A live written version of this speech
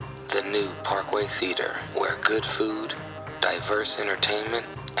the new Parkway Theater, where good food, diverse entertainment,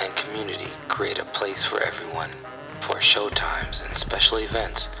 and community create a place for everyone. For showtimes and special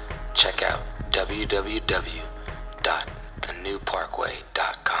events, check out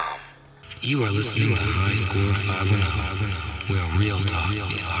www.thenewparkway.com. You are listening to High Score 510, where real talk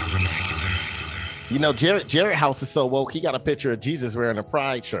is our vernacular. You know, Jared House is so woke, he got a picture of Jesus wearing a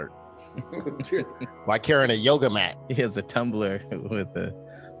pride shirt while carrying a yoga mat. He has a tumbler with a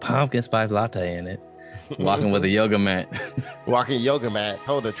pumpkin spice latte in it, walking with a yoga mat. Walking yoga mat,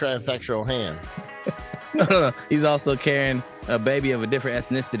 hold a transsexual hand. No. He's also carrying a baby of a different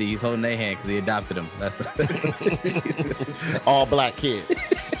ethnicity. He's holding their hand because he adopted him. That's all black kids.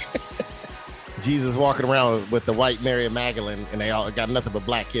 Jesus walking around with the white Mary Magdalene, and they all got nothing but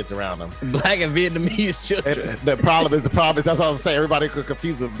black kids around them. Black and Vietnamese children. And the problem is, that's all I'm saying. Everybody could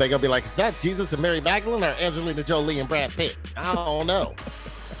confuse them. They're gonna be like, is that Jesus and Mary Magdalene or Angelina Jolie and Brad Pitt? I don't know.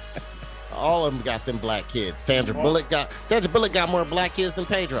 All of them got them black kids. Sandra Bullock got more black kids than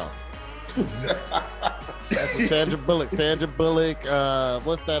Pedro. That's Sandra Bullock.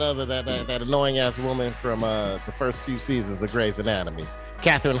 What's that other that annoying ass woman from the first few seasons of Grey's Anatomy?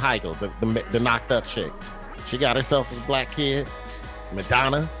 Katherine Heigl, the knocked up chick. She got herself a black kid.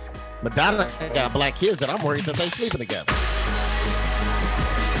 Madonna got black kids that I'm worried that they sleeping together.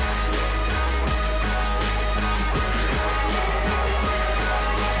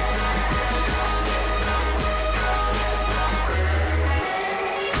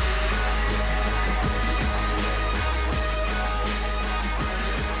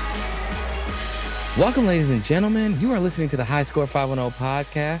 Welcome, ladies and gentlemen. You are listening to the High Score 510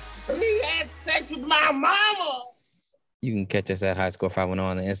 podcast. He had sex with my mama. You can catch us at High Score 510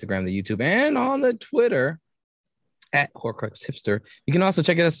 on the Instagram, the YouTube, and on the Twitter at Horcrux Hipster. You can also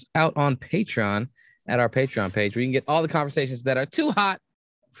check us out on Patreon at our Patreon page, where you can get all the conversations that are too hot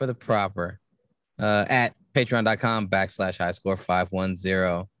for the proper at patreon.com/High Score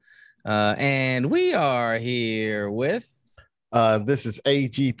 510. And we are here with this is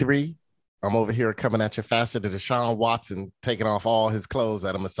AG3. I'm over here coming at you faster than Deshaun Watson taking off all his clothes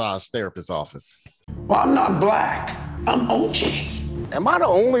at a massage therapist's office. Well, I'm not black. I'm OJ. Am I the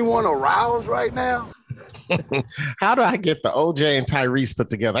only one aroused right now? How do I get the OJ and Tyrese put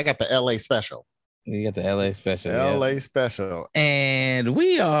together? I got the LA special. You got the LA special. LA special. And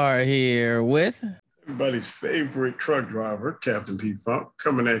we are here with everybody's favorite truck driver, Captain P Funk,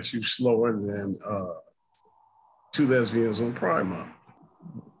 coming at you slower than two lesbians on Pride Month.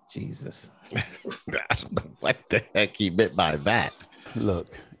 Jesus. I don't know what the heck he meant by that. Look,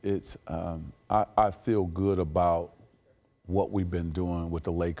 it's I feel good about what we've been doing with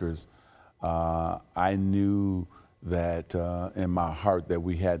the Lakers. I knew that in my heart that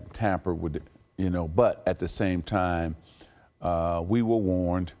we had tampered with it, but at the same time, we were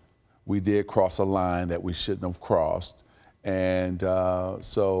warned. We did cross a line that we shouldn't have crossed. And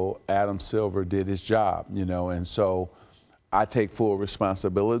so Adam Silver did his job, and so I take full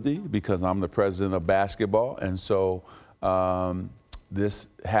responsibility because I'm the president of basketball. And so this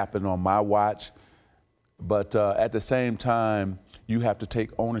happened on my watch. But at the same time, you have to take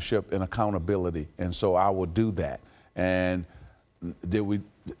ownership and accountability. And so I will do that. And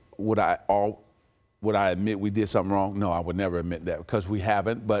would I admit we did something wrong? No, I would never admit that because we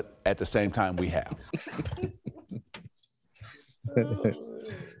haven't. But at the same time, we have.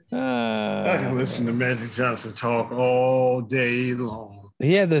 I can listen to Magic Johnson talk all day long.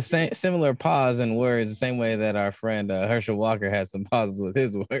 He had the same similar pause in words, the same way that our friend Herschel Walker had some pauses with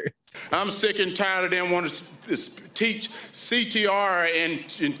his words. I'm sick and tired of them wanting to teach CTR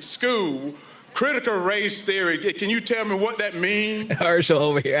in school, critical race theory. Can you tell me what that means? Herschel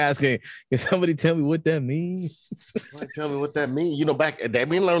over here asking, can somebody tell me what that means? Tell me what that means. Back that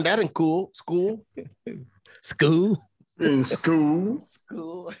we learned that in school. In school.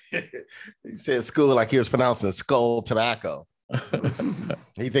 He said school like he was pronouncing skull tobacco.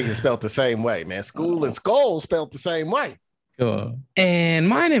 He thinks it's spelled the same way, man. School and skull spelled the same way. Cool. And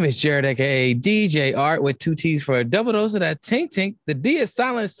my name is Jared, aka DJ Art, with 2 T's for a double dose of that tink tink. The D is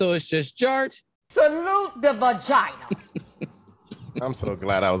silent, so it's just Jart. Salute the vagina. I'm so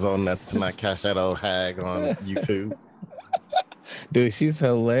glad I was on that to not catch that old hag on YouTube. Dude, she's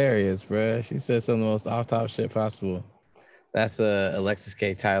hilarious, bro. She said some of the most off-top shit possible. That's Alexis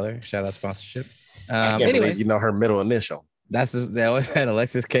K. Tyler. Shout out sponsorship. I can't believe you know her middle initial. They always had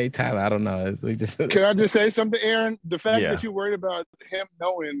Alexis K. Tyler. I don't know. Can I just say something, Aaron? The fact that you're worried about him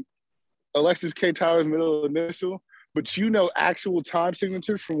knowing Alexis K. Tyler's middle initial, but you know actual time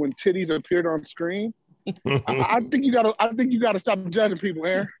signatures from when titties appeared on screen. I think you gotta stop judging people,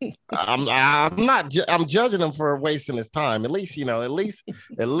 Aaron. I'm not. I'm judging him for wasting his time. At least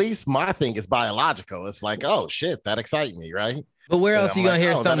at least my thing is biological. It's like, oh shit, that excites me, right? But where else you gonna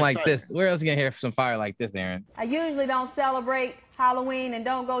hear something like excites this? Where else you gonna hear some fire like this, Aaron? I usually don't celebrate Halloween and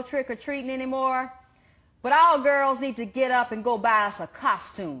don't go trick-or-treating anymore. But all girls need to get up and go buy us a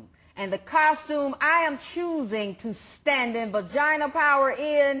costume. And the costume I am choosing to stand in vagina power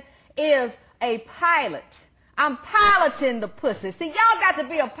in is a pilot. I'm piloting the pussy. See, y'all got to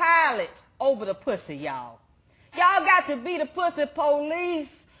be a pilot over the pussy, y'all. Y'all got to be the pussy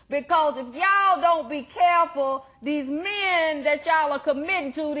police, because if y'all don't be careful, these men that y'all are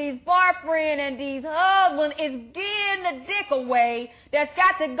committing to, these boyfriend and these husbands, is getting the dick away that's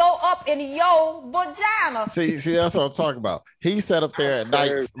got to go up in your vagina. See, that's what I'm talking about. He sat up there at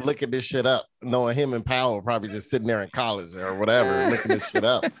night looking this shit up, knowing him and Powell were probably just sitting there in college or whatever, looking this shit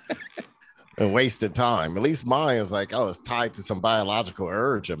up and wasted time. At least mine is like, oh, it's tied to some biological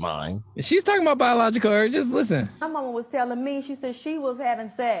urge of mine. She's talking about biological urges. Listen. My mama was telling me, she said she was having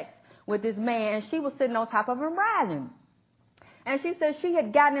sex with this man and she was sitting on top of him riding. And she said she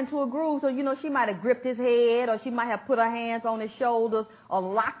had gotten into a groove, so, you know, she might have gripped his head or she might have put her hands on his shoulders or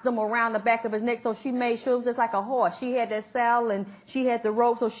locked them around the back of his neck, so she made sure it was just like a horse. She had that saddle and she had the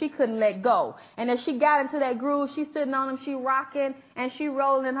rope, so she couldn't let go. And as she got into that groove, she's sitting on him, she rocking, and she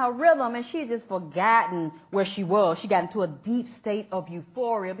rolling in her rhythm, and she had just forgotten where she was. She got into a deep state of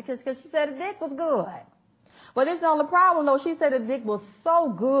euphoria because she said the dick was good. But it's the only problem, though. She said the dick was so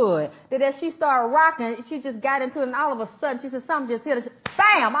good that as she started rocking, she just got into it, and all of a sudden, she said something just hit her.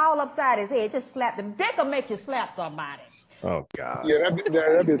 Bam! All upside his head. Just slapped him. Dick will make you slap somebody. Oh, God. Yeah,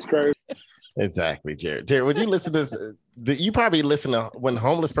 that bit's crazy. Exactly, Jared. Jared, would you listen to this? You probably listen to when a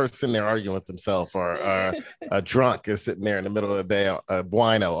homeless person sitting there arguing with themselves, or a drunk is sitting there in the middle of the day, a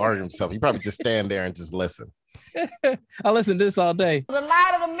wino arguing with himself. You probably just stand there and just listen. I listen to this all day. A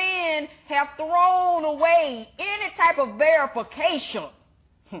lot of the men have thrown away any type of verification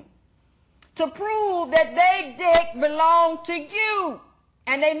to prove that they dick belong to you.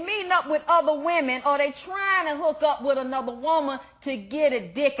 And they meeting up with other women, or they trying to hook up with another woman to get a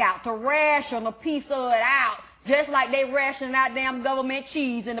dick out, to ration a piece of it out, just like they rationing out damn government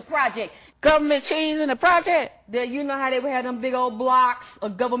cheese in the project. Government cheese in the project? You know how they would have them big old blocks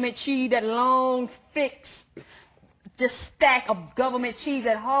of government cheese, that long, thick, just stack of government cheese,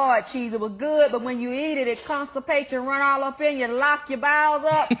 that hard cheese. It was good, but when you eat it, it constipates you, run all up in you, lock your bowels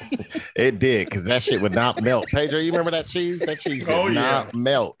up. It did, because that shit would not melt. Pedro, you remember that cheese? That cheese did not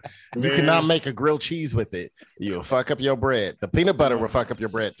melt. You cannot make a grilled cheese with it. You'll fuck up your bread. The peanut butter will fuck up your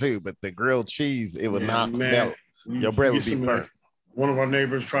bread too, but the grilled cheese, it would not melt. Your bread would be burnt. One of our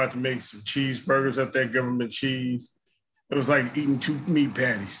neighbors tried to make some cheeseburgers up there, government cheese. It was like eating 2 meat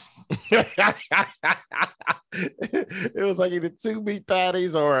patties. It was like either 2 meat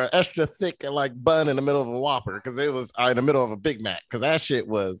patties or an extra thick like bun in the middle of a Whopper, because it was in the middle of a Big Mac, because that shit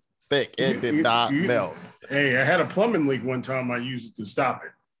was thick. It did not melt. Hey, I had a plumbing leak one time. I used it to stop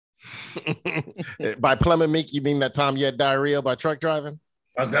it. By plumbing leak, you mean that time you had diarrhea by truck driving?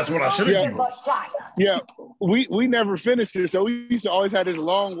 That's what I should have used. Yeah, we never finished it, so we used to always have this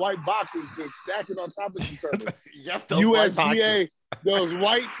long white boxes just stacking on top of each other. Yep, USDA, those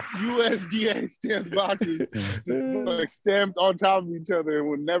white USDA stamped boxes, just like stamped on top of each other, and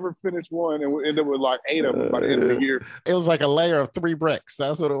would never finish one, and would end up with like 8 of them by the end of the year. It was like a layer of 3 bricks.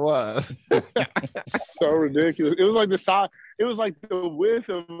 That's what it was. So ridiculous. It was like the size. It was like the width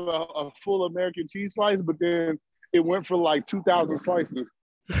of a full American cheese slice, but then it went for like 2,000 slices.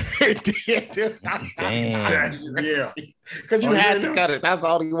 It did. Damn. Yeah. Because you had to cut it. That's the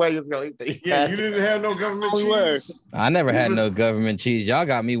only way it's going to eat. Yeah, you didn't have no government cheese. I never had no government cheese. Y'all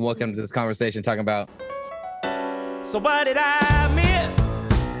got me walking into this conversation talking about. So what did I miss?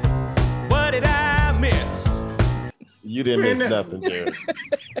 What did I miss? You didn't miss nothing, Jared.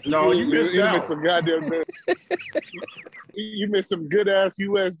 No, you missed out. Missed some goddamn you missed some good ass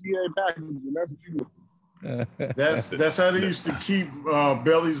USDA packaging. That's what you. That's how they used to keep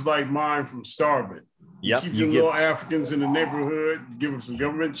bellies like mine from starving. Yep, Keep the little Africans in the neighborhood, give them some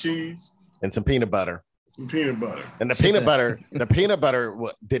government cheese and some peanut butter. Some peanut butter. And the peanut butter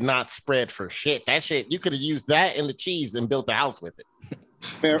did not spread for shit. That shit, you could have used that in the cheese and built a house with it.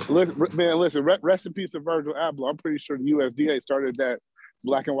 Listen, rest in peace of Virgil Abloh. I'm pretty sure the USDA started that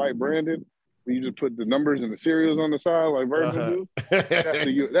black and white branding. You just put the numbers and the cereals on the side like Virgil do.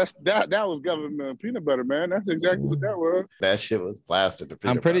 That was government peanut butter, man. That's exactly what that was. That shit was plastered.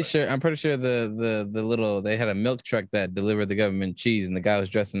 I'm pretty sure the little, they had a milk truck that delivered the government cheese, and the guy was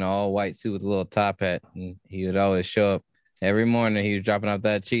dressed in an all white suit with a little top hat, and he would always show up every morning. He was dropping off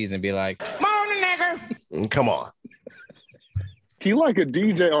that cheese and be like, "Morning, nigger." Come on. He like a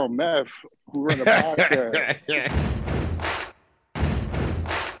DJ on meth who run a podcast.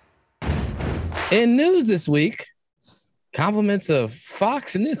 In news this week, compliments of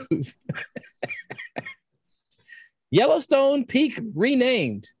Fox News. Yellowstone Peak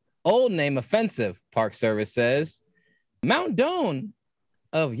renamed. Old name offensive, Park Service says. Mount Doan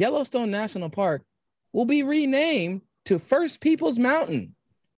of Yellowstone National Park will be renamed to First Peoples Mountain.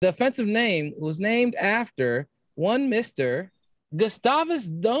 The offensive name was named after one Mr. Gustavus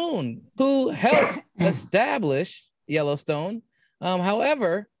Doan, who helped establish Yellowstone.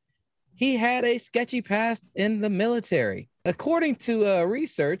 However, he had a sketchy past in the military. According to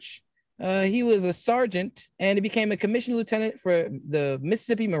research, he was a sergeant and he became a commissioned lieutenant for the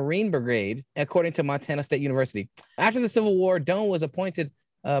Mississippi Marine Brigade, according to Montana State University. After the Civil War, Doan was appointed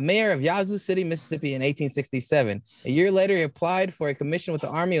mayor of Yazoo City, Mississippi in 1867. A year later, he applied for a commission with the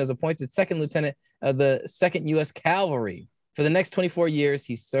Army and was appointed second lieutenant of the 2nd U.S. Cavalry. For the next 24 years,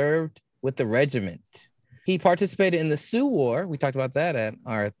 he served with the regiment. He participated in the Sioux War. We talked about that at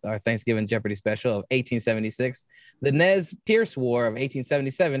our Thanksgiving Jeopardy special of 1876, the Nez Perce War of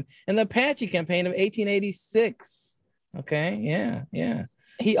 1877, and the Apache Campaign of 1886. Okay, yeah.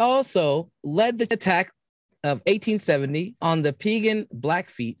 He also led the attack of 1870 on the Piegan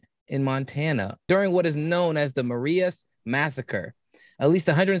Blackfeet in Montana during what is known as the Marias Massacre. At least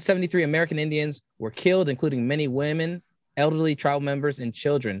 173 American Indians were killed, including many women, elderly tribal members, and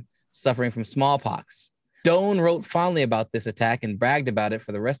children suffering from smallpox. Doan wrote fondly about this attack and bragged about it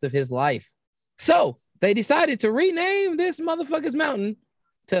for the rest of his life. So they decided to rename this motherfucker's mountain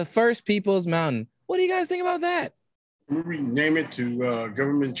to First Peoples Mountain. What do you guys think about that? We rename it to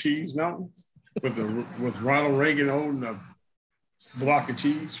Government Cheese Mountain with Ronald Reagan holding a block of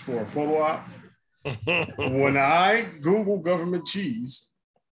cheese for a photo op. When I Google government cheese,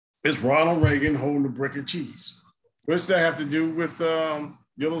 it's Ronald Reagan holding a brick of cheese. What does that have to do with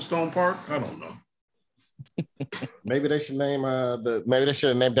Yellowstone Park? I don't know. Maybe they should name maybe they should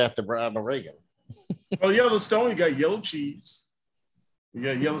have named after Ronald Reagan. Well, Yellowstone, you got yellow cheese. You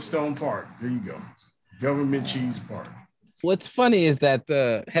got Yellowstone Park. There you go. Government Cheese Park. What's funny is that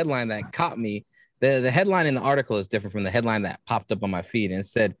the headline that caught me, the headline in the article is different from the headline that popped up on my feed, and it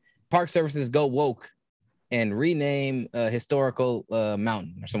said, Park Services go woke and rename a historical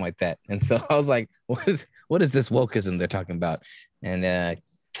mountain or something like that. And so I was like, what is this wokeism they're talking about? And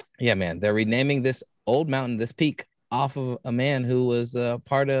yeah, man, they're renaming this old mountain, this peak, off of a man who was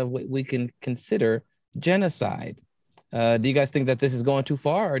part of what we can consider genocide. Do you guys think that this is going too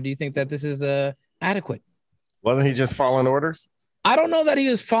far, or do you think that this is adequate? Wasn't he just following orders? I don't know that he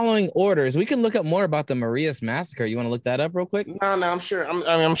was following orders. We can look up more about the Marias Massacre. You want to look that up real quick? No, I'm sure.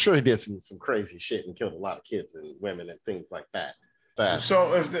 I'm sure he did some crazy shit and killed a lot of kids and women and things like that.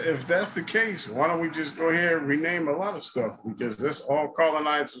 So if that's the case, why don't we just go ahead and rename a lot of stuff, because that's all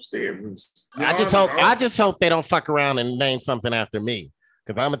colonizers did. I just hope they don't fuck around and name something after me.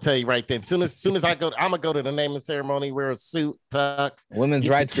 Because I'm gonna tell you right then, soon as I go, I'm gonna go to the naming ceremony, wear a suit, tux. Women's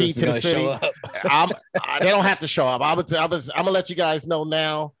rights groups are gonna show up. They don't have to show up. I'm gonna let you guys know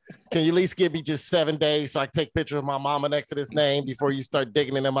now. Can you at least give me just 7 days so I can take a picture of my mama next to this name before you start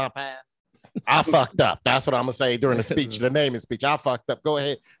digging into my past? I fucked up. That's what I'm gonna say during the speech, the naming speech. I fucked up. Go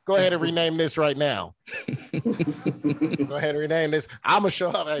ahead and rename this right now. Go ahead and rename this. I'm gonna show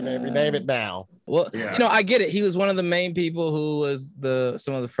up and rename it now. Well, yeah. I get it. He was one of the main people who was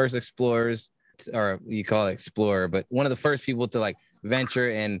some of the first explorers, or you call it explorer, but one of the first people to like venture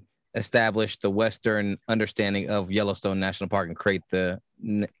and establish the Western understanding of Yellowstone National Park and create it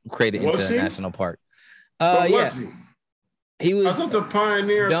into a national park. He was. I thought the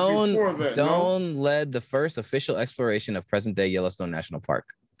pioneer before that. Doan led the first official exploration of present-day Yellowstone National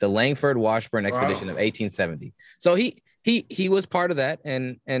Park, the Langford Washburn expedition of 1870. So he was part of that,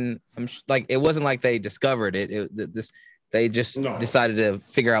 and I'm like, it wasn't like they discovered it. They just decided to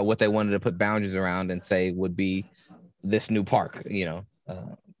figure out what they wanted to put boundaries around and say would be this new park.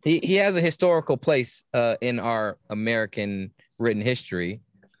 He has a historical place in our American written history,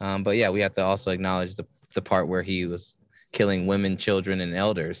 but yeah, we have to also acknowledge the part where he was killing women, children, and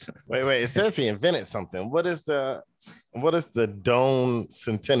elders. Wait. It says he invented something. What is the Doan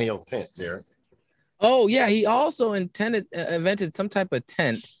Centennial tent there? Oh yeah, he also invented some type of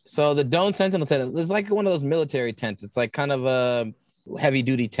tent. So the Doan Sentinel tent is like one of those military tents. It's like kind of a heavy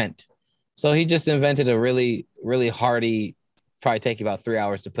duty tent. So he just invented a really, really hardy, probably take you about 3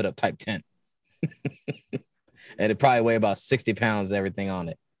 hours to put up type tent. And it probably weigh about 60 pounds, everything on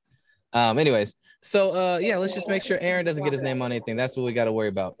it. Anyways, so yeah, let's just make sure Aaron doesn't get his name on anything. That's what we got to worry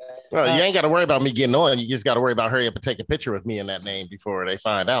about. Well, you ain't got to worry about me getting on. You just got to worry about hurry up and take a picture with me in that name before they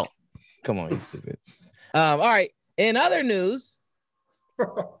find out. Come on, you stupid. All right. In other news,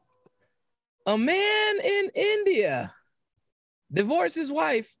 a man in India divorced his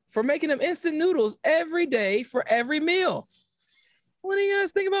wife for making him instant noodles every day for every meal. What do you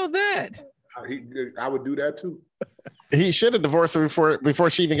guys think about that? I would do that too. He should have divorced her before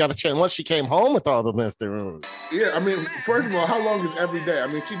she even got a chance. Once she came home with all the instant noodles. Yeah, I mean, first of all, how long is every day? I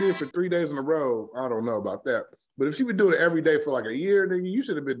mean, she did it for 3 days in a row. I don't know about that. But if she would do it every day for like a year, then you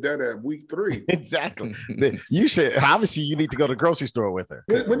should have been done at week 3. Exactly. You should, obviously you need to go to the grocery store with her.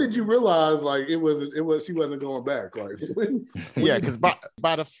 When did you realize like she wasn't going back? Like yeah, because by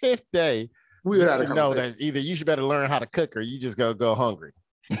the 5th day, we you had should know that either you should better learn how to cook or you just go hungry.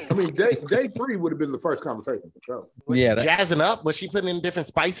 I mean, day 3 would have been the first conversation for sure. Was she jazzing up? Was she putting in different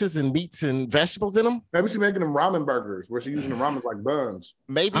spices and meats and vegetables in them? Maybe she's making them ramen burgers where she's using the ramen like buns.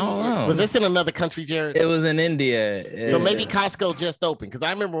 Maybe. Was this in another country, Jared? It was in India. So maybe Costco just opened. Because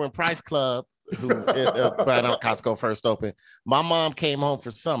I remember when Price Club, Costco first opened, my mom came home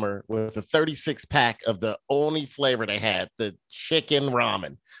for summer with a 36-pack of the only flavor they had, the chicken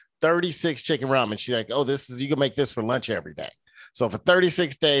ramen. 36 chicken ramen. She's like, oh, you can make this for lunch every day. So for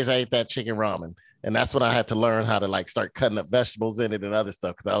 36 days, I ate that chicken ramen. And that's when I had to learn how to like start cutting up vegetables in it and other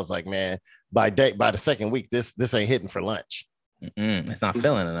stuff. Cause I was like, man, by the second week, this ain't hitting for lunch. It's not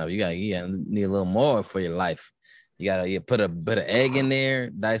filling enough. You need a little more for your life. You put a bit of egg in there,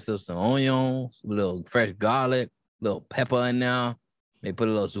 dice up some onions, a little fresh garlic, a little pepper in there. Maybe put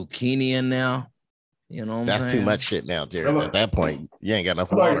a little zucchini in there. You know what I'm saying? That's too much shit now, Jared. At that point, you ain't got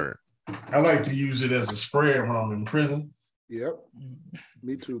enough water. I like to use it as a spread when I'm in prison. Yep.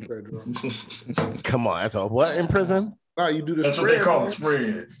 Me too, Pedro. Come on, that's a what in prison? You do the That's spread, what they call a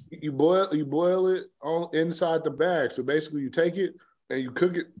spread. You boil it on inside the bag. So basically you take it and you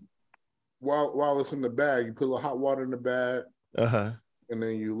cook it while it's in the bag. You put a little hot water in the bag. And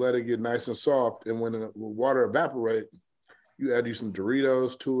then you let it get nice and soft. And when the water evaporates, you add some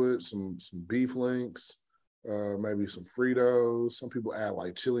Doritos to it, some beef links, maybe some Fritos. Some people add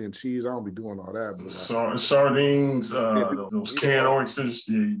like chili and cheese. I don't be doing all that. But sardines, those canned oysters,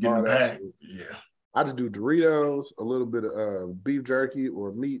 you get them packed. Yeah. I just do Doritos, a little bit of beef jerky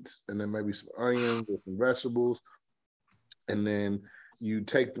or meats, and then maybe some onions or some vegetables. And then you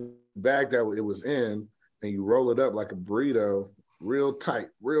take the bag that it was in and you roll it up like a burrito, real tight,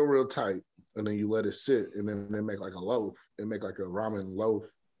 real tight. And then you let it sit, and then they make like a loaf. They make like a ramen loaf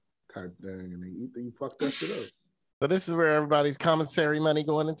type thing, and then you fuck that shit up. So this is where everybody's commissary money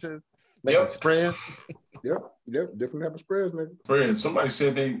going into making spread. Yep. Different type of spreads, nigga. Spread. Somebody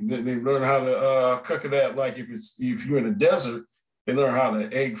said they learn how to cook it at like if you're in the desert, they learn how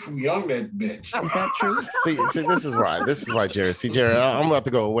to egg foo young that bitch. Is that true? See, this is why, Jared. See, Jared, I'm about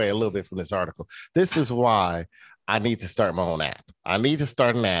to go away a little bit from this article. This is why I need to start my own app. I need to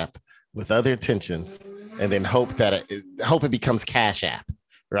start an app with other intentions, and then hope it becomes Cash App,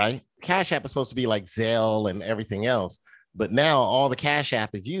 right? Cash App is supposed to be like Zelle and everything else, but now all the Cash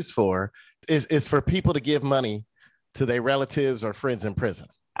App is used for is for people to give money to their relatives or friends in prison.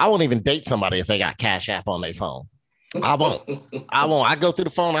 I won't even date somebody if they got Cash App on their phone. I won't. I go through the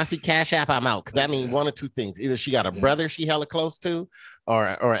phone, I see Cash App, I'm out, because that means one or two things. Either she got a brother she hella close to, or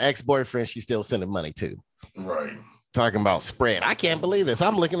an ex-boyfriend she's still sending money to. Right. Talking about spread. I can't believe this.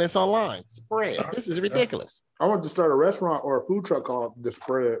 I'm looking this online. Spread. This is ridiculous. I want to start a restaurant or a food truck called The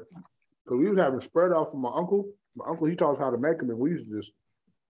Spread. Because we was having spread off from my uncle. My uncle, he taught us how to make them, and we used to just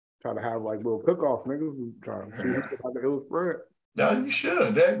try to have like little cook-offs, niggas. We try to see how the ill spread. Yeah, you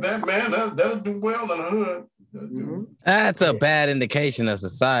should. That man, that'll do well in the hood. Mm-hmm. That's a bad indication of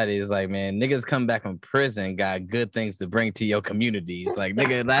society. It's like, man, niggas come back from prison, got good things to bring to your community. It's like,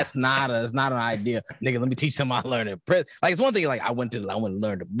 nigga, that's not an idea. Nigga, let me teach somebody how to learn in prison. Like, it's one thing, like, I went to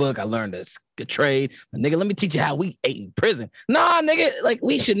learn the book, I learned the trade. But nigga, let me teach you how we ate in prison. Nah, nigga, like,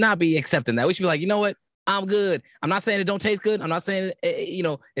 we should not be accepting that. We should be like, you know what? I'm good. I'm not saying it don't taste good. I'm not saying,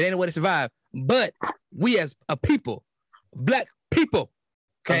 it ain't a way to survive. But we as a people, Black people,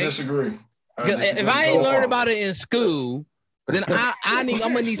 okay? I disagree. If I ain't learned about it in school, then I'm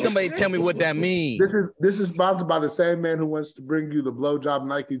gonna need somebody to tell me what that means. This is sponsored by the same man who wants to bring you the blowjob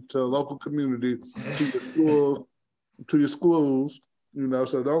Nike to a local community, to your schools.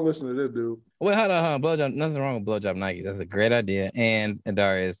 So don't listen to this dude. Well, hold on, blowjob. Nothing wrong with blowjob Nike. That's a great idea. And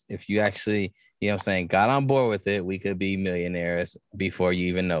Darius, if you actually, got on board with it, we could be millionaires before you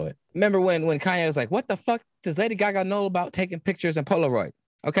even know it. Remember when Kanye was like, "What the fuck does Lady Gaga know about taking pictures in Polaroid?"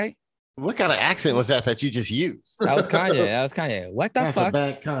 Okay. What kind of accent was that you just used? That was Kanye. What the that's fuck?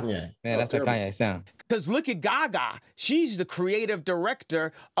 That's a bad Kanye. Man, that's a Kanye sound. Because look at Gaga. She's the creative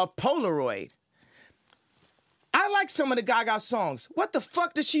director of Polaroid. I like some of the Gaga songs. What the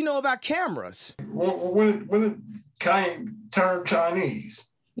fuck does she know about cameras? When did Kanye turn Chinese?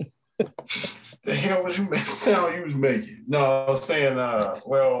 The hell was you making sound you was making? No, I was saying,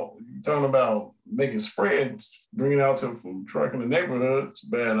 well, you're talking about making spreads, bringing it out to a food truck in the neighborhood. It's a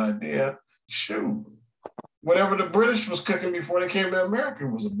bad idea. Shoot. Whatever the British was cooking before they came to America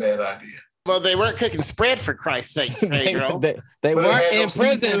was a bad idea. Well, they weren't cooking spread for Christ's sake, Pedro. they weren't in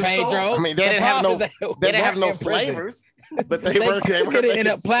prison, Pedro. I mean, they didn't have no, they didn't have no flavors. But they were put it in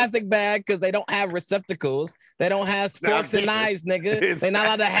a plastic bag because they don't have receptacles. They don't have forks and knives, nigga. They're not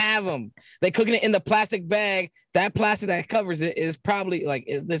allowed to have them. They cooking it in the plastic bag. That plastic that covers it is probably like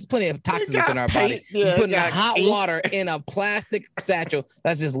there's plenty of toxins within our body. You're putting hot water in a plastic satchel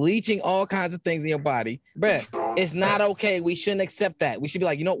that's just leaching all kinds of things in your body. Bruh, it's not okay. We shouldn't accept that. We should be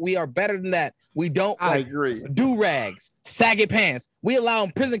like, you know, we are better than that. We don't like do rags, saggy pants. We allow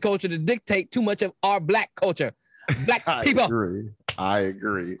prison culture to dictate too much of our black culture. Black people. I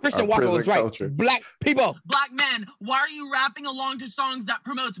agree. Christian Walker was right. Culture. Black people. Black men, why are you rapping along to songs that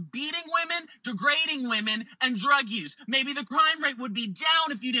promotes beating women, degrading women, and drug use? Maybe the crime rate would be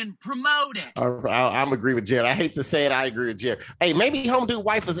down if you didn't promote it. I'm agree with Jared. I hate to say it. I agree with Jared. Hey, maybe home dude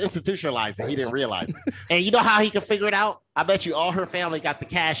wife was institutionalized and he didn't realize it. And you know how he could figure it out? I bet you all her family got the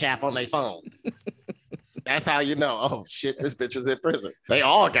Cash App on their phone. That's how you know, oh shit, this bitch was in prison. They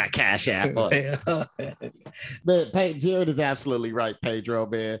all got Cash App. But Jared is absolutely right, Pedro,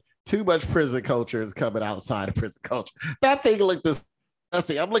 man. Too much prison culture is coming outside of prison culture. That thing looked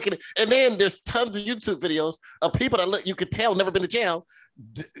disgusting. I'm looking at, and then there's tons of YouTube videos of people that look, you could tell never been to jail,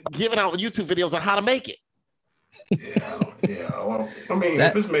 giving out YouTube videos on how to make it. Yeah. Well, I mean,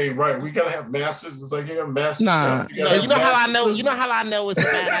 if it's made right, we gotta have masters. It's like you got masters. Nah, you know how I know. You know how I know it's a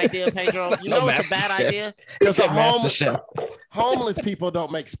bad idea, Pedro. You know it's a bad idea because homeless people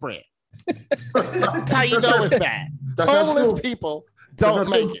don't make spread. That's how you know it's bad. Homeless people don't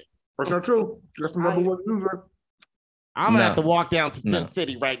make it. That's not true. That's the number one user. I'm gonna have to walk down to Tent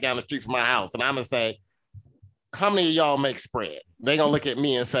City, right down the street from my house, and I'm gonna say, how many of y'all make spread? They're gonna look at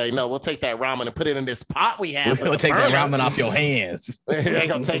me and say, no, we'll take that ramen and put it in this pot we have. We'll take that ramen off your hands. They're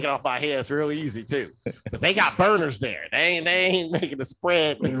gonna take it off my hands real easy too. But they got burners there. They ain't making the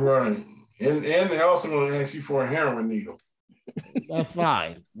spread. Right. And they're also gonna ask you for a heroin needle. That's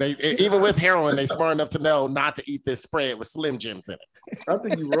fine. They even with heroin, they smart enough to know not to eat this spread with Slim Jims in it. I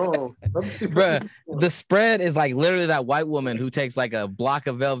think you're wrong. Bruh, the spread is like literally that white woman who takes like a block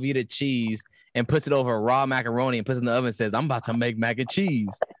of Velveeta cheese and puts it over a raw macaroni and puts it in the oven and says, I'm about to make mac and cheese.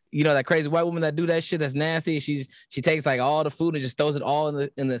 You know, that crazy white woman that do that shit that's nasty. She takes like all the food and just throws it all in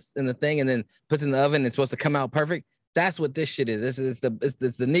the thing and then puts it in the oven and it's supposed to come out perfect. That's what this shit is. It's the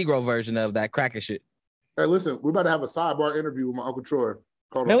Negro version of that cracker shit. Hey, listen, we're about to have a sidebar interview with my Uncle Troy.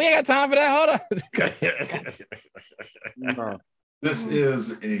 Man, we ain't got time for that. Hold on. This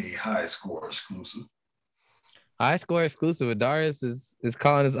is a High Score exclusive. High Score exclusive. Darius is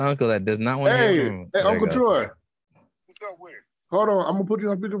calling his uncle that does not want to hear him. Hey, Uncle Troy. What's up with it? Hold on. I'm going to put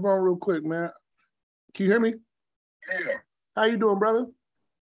you on speakerphone real quick, man. Can you hear me? Yeah. How you doing, brother?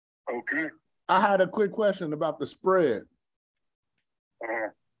 Okay. I had a quick question about the spread.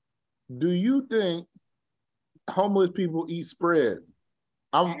 Do you think homeless people eat spread?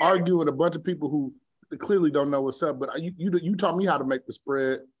 I'm arguing with a bunch of people who clearly don't know what's up, but you taught me how to make the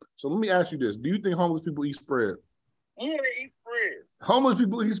spread. So let me ask you this. Do you think homeless people eat spread? Yeah, they eat spread. Homeless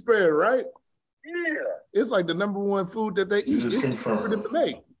people eat spread, right? Yeah. It's like the number one food that they eat. It's for them to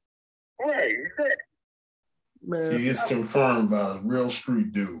make. Right. Man, see, it's confirmed by a real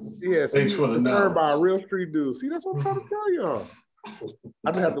street dude. Yeah, thanks for the confirmed by a real street dude. See, that's what I'm trying to tell y'all.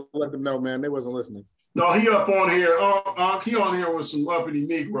 I just have to let them know, man. They wasn't listening. No, he up on here. He on here with some uppity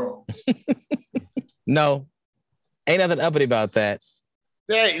Negroes. No, ain't nothing uppity about that.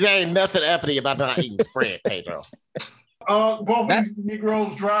 There ain't nothing uppity about not eating spread, Pedro. Both these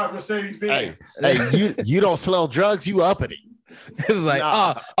Negroes drive Mercedes-Benz. Hey, you don't sell drugs, you uppity. It's like,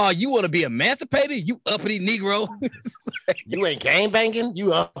 you want to be emancipated? You uppity Negro. You ain't gangbanging?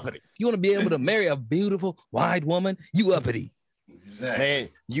 You uppity. You want to be able to marry a beautiful white woman? You uppity. Exactly. Man,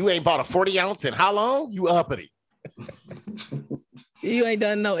 you ain't bought a 40 ounce in how long? You uppity. You ain't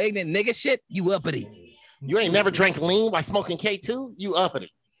done no ignorant nigga shit? You uppity. You ain't never drank lean by smoking K2? You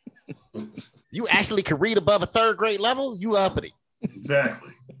uppity. You actually could read above a 3rd grade level? You uppity.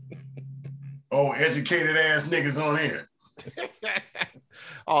 Exactly. Oh, educated ass niggas on here.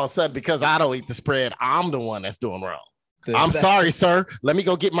 All of a sudden, because I don't eat the spread, I'm the one that's doing wrong. I'm sorry, sir. Let me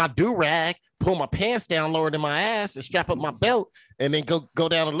go get my do-rag, pull my pants down lower than my ass, and strap up my belt, and then go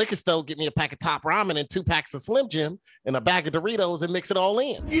down to the liquor store, get me a pack of Top Ramen and 2 packs of Slim Jim and a bag of Doritos and mix it all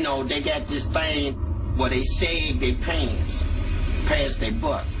in. You know, they got this thing where they sag their pants past their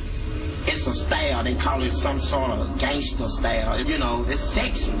butt. It's a style. They call it some sort of gangster style. You know, it's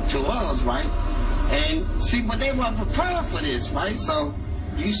sexy to us, right? And see, but they weren't prepared for this, right? So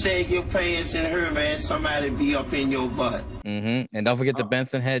you sag your pants in her, man, somebody be up in your butt. Mm-hmm. And don't forget the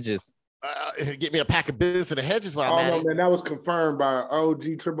Benson Hedges. Get me a pack of Benson and Hedges while Oh I'm at no, it. man, that was confirmed by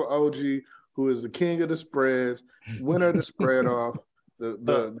OG, Triple OG, who is the king of the spreads, winner of the spread off.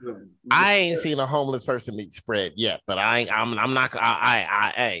 I ain't seen a homeless person eat spread yet, but I'm not.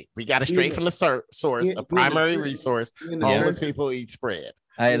 Hey, we got it straight from the source, a primary resource. Homeless people eat spread.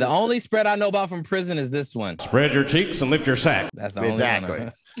 Hey, the only spread I know about from prison is this one. Spread your cheeks and lift your sack. That's the only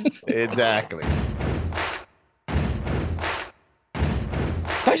one. Exactly.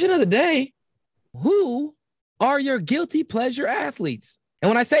 Question of the day: who are your guilty pleasure athletes? And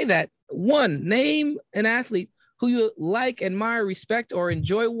when I say that, one, name an athlete who you like, admire, respect, or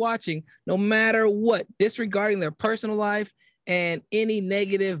enjoy watching, no matter what, disregarding their personal life and any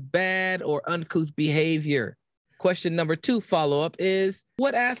negative, bad, or uncouth behavior. Question number 2 follow-up is,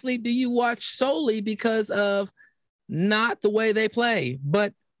 what athlete do you watch solely because of not the way they play,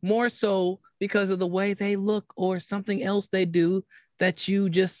 but more so because of the way they look or something else they do that you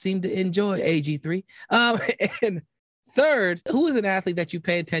just seem to enjoy, AG3? And third, who is an athlete that you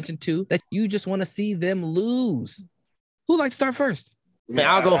pay attention to that you just want to see them lose? Who'd like to start first? Man,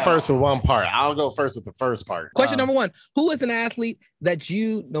 I'll go first with one part. I'll go first with the first part. Question number 1, who is an athlete that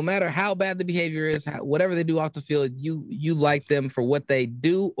you, no matter how bad the behavior is, whatever they do off the field, you like them for what they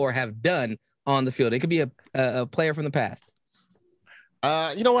do or have done on the field? It could be a player from the past.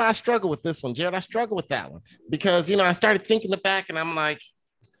 You know what? I struggle with this one, Jared. I struggle with that one because, I started thinking back and I'm like,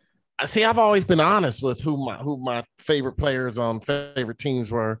 see, I've always been honest with who my favorite players on favorite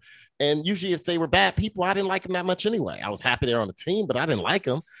teams were. And usually if they were bad people, I didn't like them that much anyway. I was happy they're on the team, but I didn't like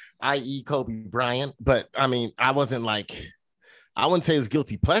them, i.e. Kobe Bryant. But I mean, I wouldn't say it was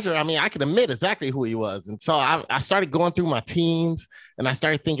guilty pleasure. I mean, I can admit exactly who he was. And so I started going through my teams and I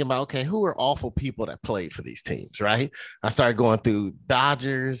started thinking about, okay, who are awful people that played for these teams, right? I started going through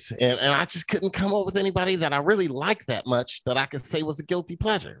Dodgers and I just couldn't come up with anybody that I really liked that much that I could say was a guilty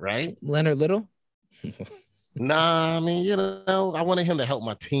pleasure, right? Leonard Little? Nah, I mean, I wanted him to help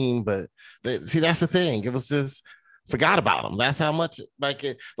my team, but see, that's the thing. It was just forgot about him. That's how much I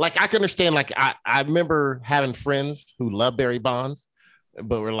can understand. Like I remember having friends who love Barry Bonds,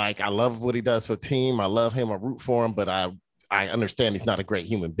 but were like, I love what he does for the team. I love him. I root for him, but I understand he's not a great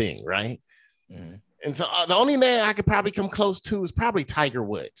human being, right? Mm-hmm. And so the only man I could probably come close to is probably Tiger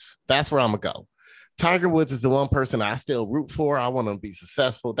Woods. That's where I'm gonna go. Tiger Woods is the one person I still root for. I want him to be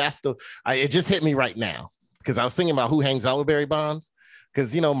successful. It just hit me right now because I was thinking about who hangs out with Barry Bonds.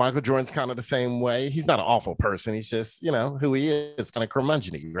 Because, Michael Jordan's kind of the same way. He's not an awful person. He's just, who he is, kind of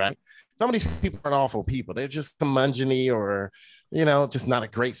curmudgeon-y, right? Some of these people aren't awful people. They're just curmudgeon-y or, just not a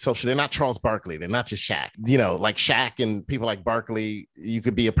great social. They're not Charles Barkley. They're not just Shaq. Like Shaq and people like Barkley, you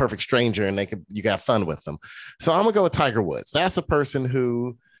could be a perfect stranger and you got fun with them. So I'm going to go with Tiger Woods. That's a person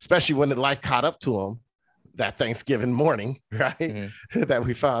who, especially when life caught up to him, that Thanksgiving morning, right? Mm-hmm. That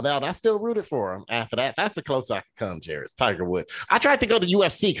we found out. I still rooted for him after that. That's the closest I could come, Jared. It's Tiger Woods. I tried to go to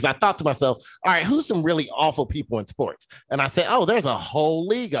UFC because I thought to myself, all right, who's some really awful people in sports? And I said, oh, there's a whole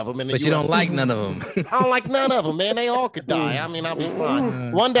league of them in the UFC. But you don't like none of them. I don't like none of them, man. They all could die. I mean, I'll be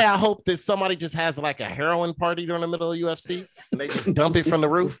fine. One day I hope that somebody just has like a heroin party during the middle of UFC and they just dump it from the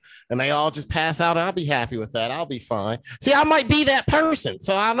roof and they all just pass out. I'll be happy with that. I'll be fine. See, I might be that person.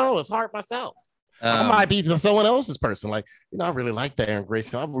 So I know it's hard myself. I might be someone else's person. Like, I really like that Aaron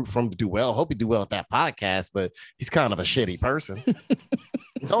Grayson. I root for him to do well. Hope he do well at that podcast, but he's kind of a shitty person.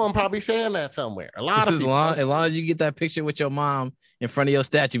 Someone probably saying that somewhere. A lot of people. As long as you get that picture with your mom in front of your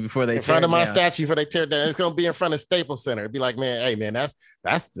statue before they in front of my statue before they tear it down. It's gonna be in front of Staples Center. It'd be like, man, hey man, that's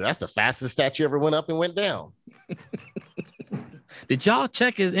the fastest statue ever went up and went down. Did y'all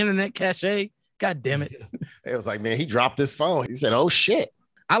check his internet cache? God damn it. It was like, man, he dropped his phone. He said, oh shit.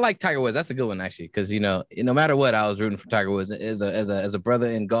 I like Tiger Woods. That's a good one, actually, because, no matter what, I was rooting for Tiger Woods as a brother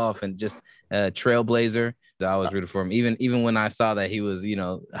in golf and just a trailblazer. I was rooting for him, even when I saw that he was,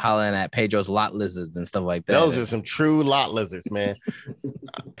 hollering at Pedro's lot lizards and stuff like that. Those are some true lot lizards, man.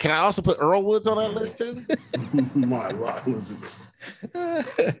 Can I also put Earl Woods on that list, too? My lot lizards.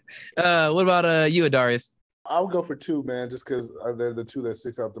 What about you, Adarius? I'll go for 2, man, just because they're the 2 that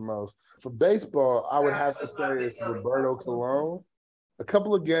sticks out the most. For baseball, I would have to say it's Roberto Colon. A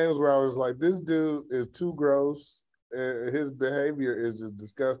couple of games where I was like, this dude is too gross. His behavior is just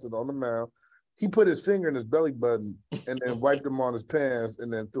disgusting on the mound. He put his finger in his belly button and then wiped him on his pants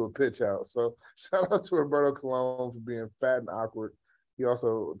and then threw a pitch out. So shout out to Roberto Colon for being fat and awkward. He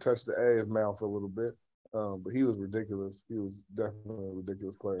also touched the A's mouth a little bit. But he was ridiculous. He was definitely a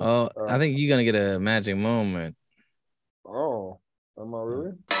ridiculous player. Oh, I think you're gonna get a magic moment. Oh, am I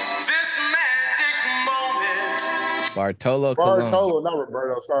really? Bartolo Colon. Bartolo, not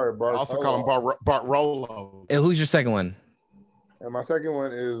Roberto. Sorry, Bartolo. I also call him Bartolo. And who's your second one? And my second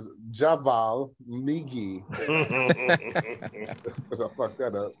one is Javal Migi. Since I fucked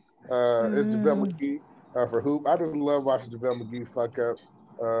that up. It's JaVale McGee for Hoop. I just love watching JaVale McGee fuck up.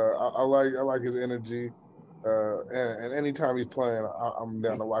 I like his energy. And anytime he's playing, I'm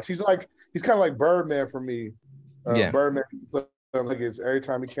down to watch. He's kind of like Birdman for me. Birdman Nuggets. Every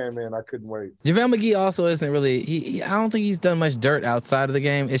time he came in, I couldn't wait. JaVale McGee also isn't really. I don't think he's done much dirt outside of the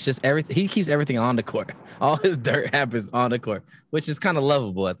game. It's just everything. He keeps everything on the court. All his dirt happens on the court, which is kind of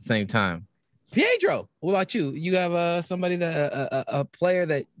lovable at the same time. Pietro, what about you? You have somebody that a player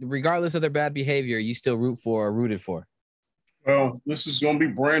that, regardless of their bad behavior, you still root for or rooted for. Well, this is going to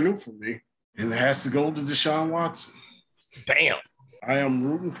be brand new for me, and it has to go to Deshaun Watson. Damn. I am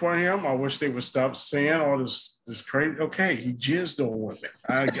rooting for him. I wish they would stop saying all this crazy. Okay, he jizzed on women.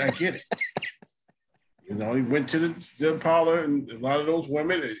 I get it. You know, he went to the parlor, and a lot of those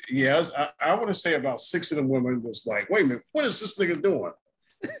women, yes, I want to say about 6 of them women was like, wait a minute, what is this nigga doing?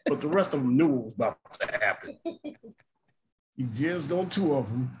 But the rest of them knew what was about to happen. He jizzed on 2 of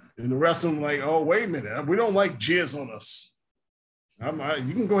them, and the rest of them like, oh, wait a minute, we don't like jizz on us.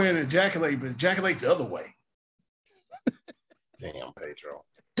 You can go ahead and ejaculate, but ejaculate the other way. Damn, Pedro.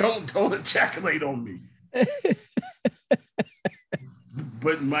 Don't ejaculate on me.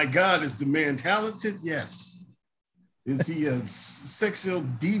 But my God, is the man talented? Yes. Is he a sexual,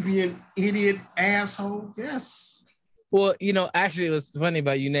 deviant, idiot, asshole? Yes. Well, you know, actually, what's funny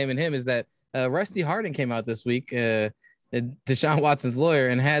about you naming him is that Rusty Hardin came out this week, Deshaun Watson's lawyer,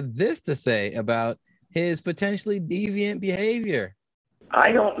 and had this to say about his potentially deviant behavior.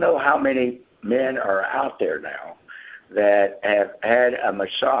 I don't know how many men are out there now that have had a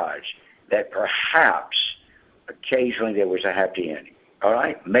massage that perhaps occasionally there was a happy ending. All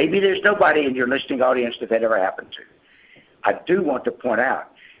right? Maybe there's nobody in your listening audience that ever happened to. I do want to point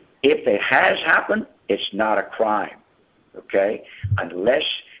out, if it has happened, it's not a crime. Okay? Unless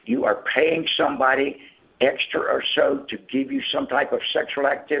you are paying somebody extra or so to give you some type of sexual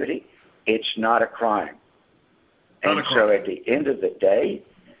activity, it's not a crime. And so at the end of the day,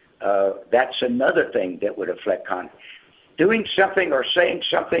 that's another thing that would affect conduct. Doing something or saying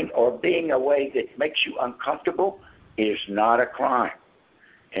something or being a way that makes you uncomfortable is not a crime.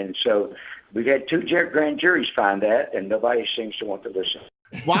 And so we've had 2 grand juries find that, and nobody seems to want to listen.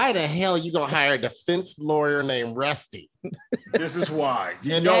 Why the hell you gonna hire a defense lawyer named Rusty? This is why.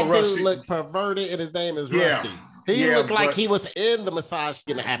 And that dude looked perverted, and his name is Rusty. He looked like he was in the massage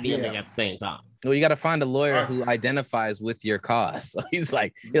getting a happy ending at the same time. Well, you got to find a lawyer who identifies with your cause. So he's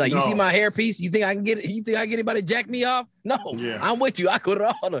like, you see my hairpiece? You think I can get it? You think I can get anybody to jack me off? No, I'm with you. I go to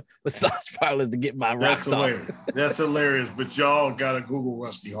all the massage parlors to get my rocks off. That's hilarious. But y'all got to Google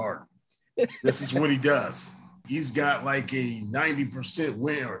Rusty Hardin. This is what he does. He's got like a 90%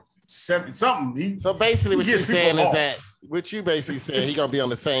 win or 70 something. So basically, what you're saying is that what you basically said, he's gonna be on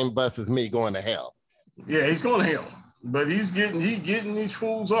the same bus as me going to hell. Yeah, he's going to hell, but he's getting these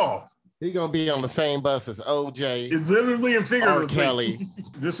fools off. He's gonna be on the same bus as OJ. It's literally and figuratively. R. Kelly.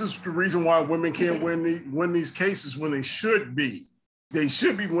 This is the reason why women can't win these cases when they should be. They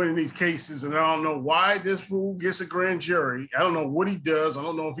should be winning these cases, and I don't know why this fool gets a grand jury. I don't know what he does. I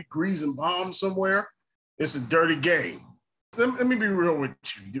don't know if he greases and bombs somewhere. It's a dirty game. Let me be real with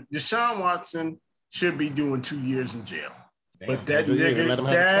you. Deshaun Watson should be doing 2 years in jail. But that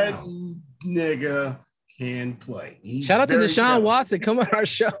nigga can play. Shout out to Deshaun Watson. Come on our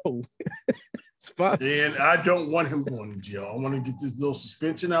show. And I don't want him going to jail. I want to get this little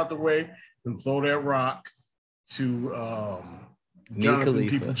suspension out the way and throw that rock to Jonathan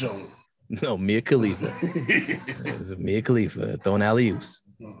People-Jones. No, Mia Khalifa. It's Mia Khalifa throwing alley-oops.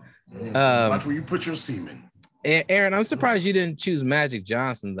 Watch where you put your semen. Aaron, I'm surprised you didn't choose Magic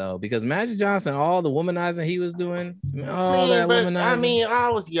Johnson though, because Magic Johnson, all the womanizing he was doing, womanizing. I mean, I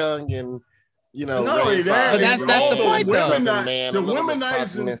was young and that's the point though. The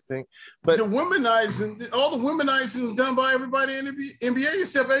womanizing, all the womanizing is done by everybody in the NBA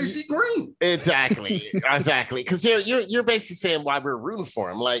except AC Green. Exactly. Because you're basically saying why we're rooting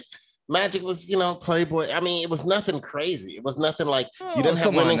for him. Like Magic was, Playboy. I mean, it was nothing crazy. It was nothing like you didn't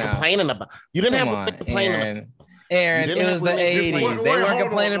have women complaining about. You didn't have women complaining. Aaron, it was the 80s. They weren't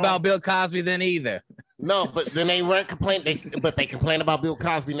complaining about Bill Cosby then either. No, but then they weren't complaining. But they complain about Bill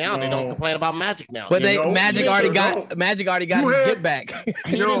Cosby now. They don't complain about Magic now. But Magic already got his get back.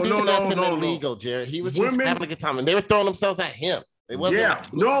 He didn't do nothing illegal, Jared. He was just having a good time, and they were throwing themselves at him. It wasn't.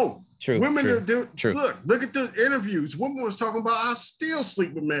 True. Women true. Look at the interviews. Women was talking about I still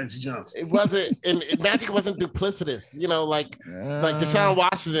sleep with Magic Johnson. It wasn't, and Magic wasn't duplicitous. Like Deshaun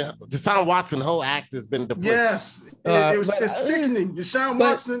Watson, whole act has been duplicitous. Yes, it's sickening. Deshaun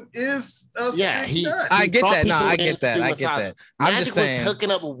Watson is a sick nut. I get that. No, I get that. I'm Magic just saying, was hooking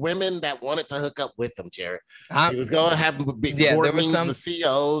up with women that wanted to hook up with him, Jared. He was going to have board meetings with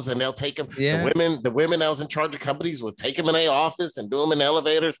CEOs, and they'll take him. Yeah. The women that was in charge of companies would take him in their office and do them in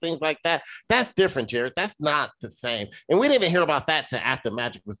elevators, things like that. That's different, Jared. That's not the same. And we didn't even hear about that till after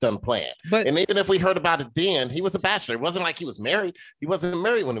Magic was done playing. And even if we heard about it then, he was a bachelor. It wasn't like he was married. He wasn't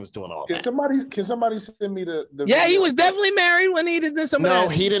married when he was doing all that. Can somebody send me the Yeah, he was definitely married when he did some of that. No,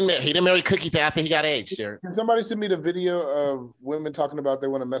 he didn't marry Cookie till after he got aged, Jared. Can somebody send me the video of women talking about they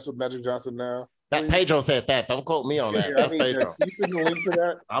want to mess with Magic Johnson now? That Pedro said that. Don't quote me on that. That's Pedro. You send the link to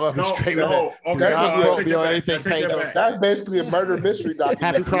that? I'm gonna be straight with that. That's basically a murder mystery documentary.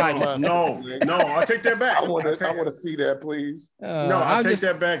 Happy Pride Month. No, I take that back. I want to see that, please. I take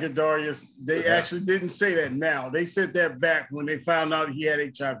that back, at Darius. They actually didn't say that now. They said that back when they found out he had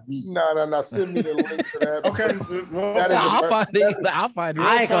HIV. No. Send me the link for that. Okay. I'll find it.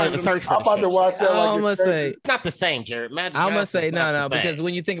 I ain't going to search for it. I'm about to watch that. I'm gonna say it's not the same, Jared. I'm gonna say no, because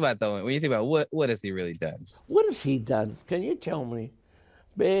when you think about what has he really done? What has he done? Can you tell me?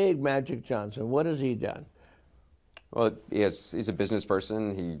 Big Magic Johnson, what has he done? Well, he's a business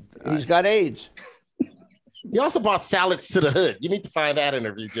person. He's got AIDS. He also brought salads to the hood. You need to find that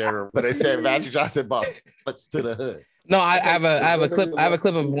interview, Jared. But they said Magic Johnson brought salads to the hood. No, I have a clip. I have a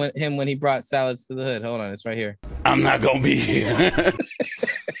clip of him when he brought salads to the hood. Hold on, it's right here. I'm not gonna be here.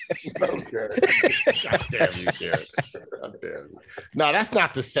 Okay. God damn you, Jared. God damn you. No, that's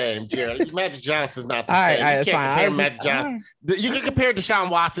not the same, Jared. Magic Johnson's not the same. Right, you can't compare Magic Johnson. You can compare Deshaun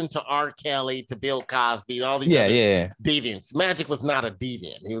Watson to R. Kelly, to Bill Cosby, all these deviants. Magic was not a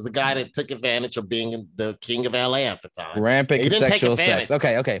deviant. He was a guy that took advantage of being the king of LA at the time. Rampant sexual sex.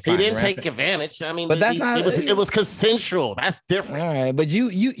 Okay, fine. He didn't take advantage. I mean, but that's not. It was consensual. That's different. All right, but you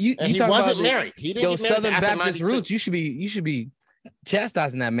he wasn't married. He didn't get married Southern Baptist roots. You should be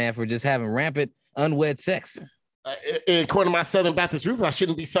chastising that man for just having rampant unwed sex. According to my Southern Baptist roots, I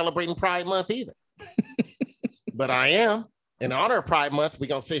shouldn't be celebrating Pride Month either. But I am. In honor of Pride Month, we're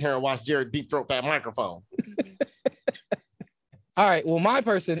going to sit here and watch Jared deep throat that microphone. All right. Well, my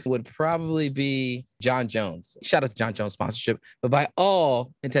person would probably be John Jones. Shout out to John Jones sponsorship. But by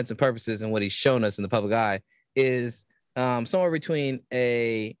all intents and purposes and what he's shown us in the public eye is somewhere between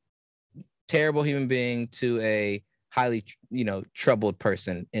a terrible human being to a highly, troubled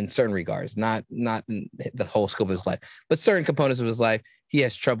person in certain regards, not in the whole scope of his life, but certain components of his life. He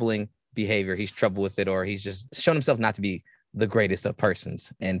has troubling behavior. He's troubled with it, or he's just shown himself not to be the greatest of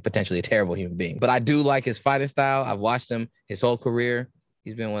persons and potentially a terrible human being. But I do like his fighting style. I've watched him his whole career.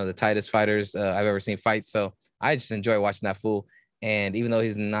 He's been one of the tightest fighters I've ever seen fight. So I just enjoy watching that fool. And even though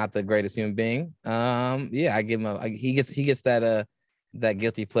he's not the greatest human being, I give him he gets that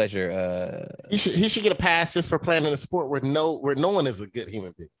guilty pleasure. He should get a pass just for playing in a sport where no one is a good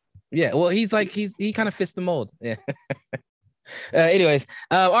human being. Yeah, well, he kind of fits the mold. Yeah. Anyways,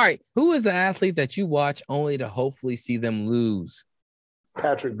 all right. Who is the athlete that you watch only to hopefully see them lose?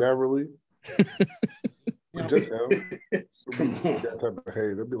 Patrick Beverly. Just him. That type of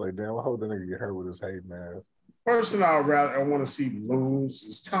hate. They'll be like, damn, I hope that nigga get hurt with his hate mask. Person I want to see lose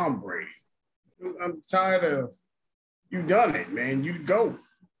is Tom Brady. I'm tired of you done it, man. You go.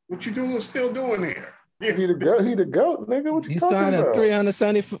 What you doing? Still doing here? He the goat, nigga. What you signed about?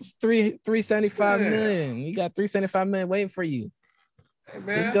 $375 million. You got $375 million waiting for you. Hey,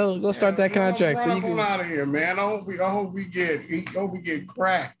 man, go start that contract. So you can out of here, man. I hope we get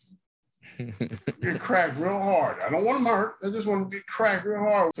cracked. Get cracked real hard. I don't want them hurt. I just want to get cracked real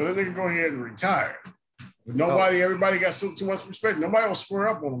hard so that they can go ahead and retire. But everybody got too much respect. Nobody will square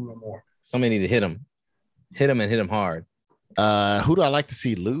up on them no more. Somebody need to hit him and hit him hard. Who do I like to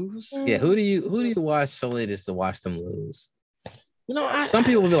see lose? Yeah, who do you watch solely just to watch them lose? Some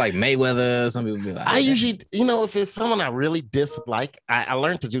people will be like Mayweather. Some people will be like. I usually, if it's someone I really dislike, I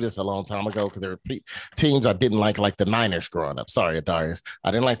learned to do this a long time ago because there were teams I didn't like the Niners growing up. Sorry, Darius.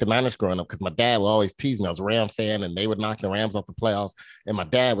 I didn't like the Niners growing up because my dad would always tease me. I was a Ram fan, and they would knock the Rams off the playoffs, and my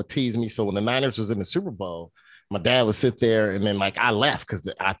dad would tease me. So when the Niners was in the Super Bowl, my dad would sit there, and then I left because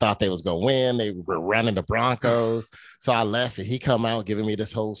I thought they was gonna win. They were running the Broncos, so I left, and he come out giving me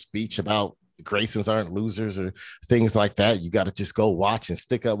this whole speech about Graysons aren't losers or things like that. You got to just go watch and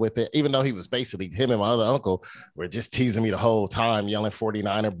stick up with it. Even though he was basically, him and my other uncle were just teasing me the whole time, yelling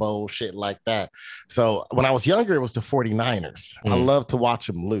 49er bowl, shit like that. So when I was younger, it was the 49ers. I love to watch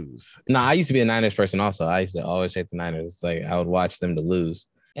them lose. No, I used to be a Niners person also. I used to always hate the Niners. It's like I would watch them to lose.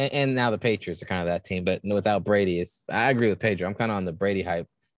 And now the Patriots are kind of that team, but without Brady, I agree with Pedro. I'm kind of on the Brady hype,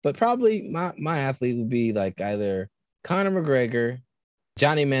 but probably my athlete would be like either Conor McGregor,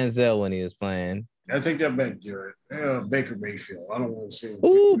 Johnny Manziel when he was playing. I think that back, Jared. Baker Mayfield. I don't want to see him.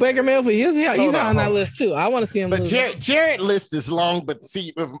 Ooh, Baker Mayfield. He's on that list too. I want to see him. But Jared's list is long. But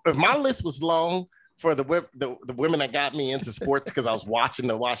see, if my list was long for the women that got me into sports because I was watching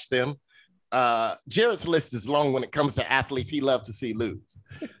to watch them, Jared's list is long when it comes to athletes he loves to see lose.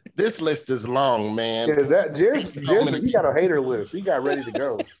 This list is long, man. Yeah, that Jared's he got a hater list. He got ready to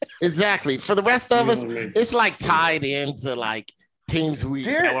go. Exactly. For the rest of us, it's like tied into like teams we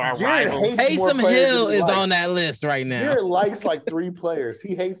are rivals. Taysom Hill is on that list right now. Jared likes like 3 players.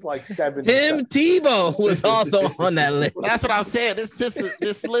 He hates like 7. Tim Tebow was also on that list. That's what I'm saying.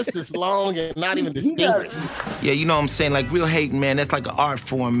 This list is long and not even distinguished. Yeah, you know what I'm saying? Like real hating, man, that's like an art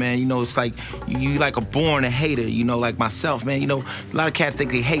form, man. You know, it's like you like a born a hater, you know, like myself, man. You know, a lot of cats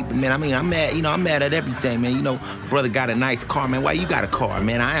think they hate, but man, I mean, I'm mad at everything, man. You know, brother got a nice car, man. Why you got a car,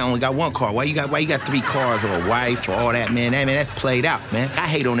 man? I only got 1 car. Why you got 3 cars or a wife or all that, man? That's played out, man. I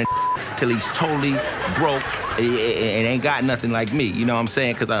hate on it till he's totally broke and ain't got nothing like me. You know what I'm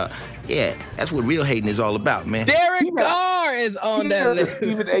saying? Because, yeah, that's what real hating is all about, man. Derek Carr is on that list.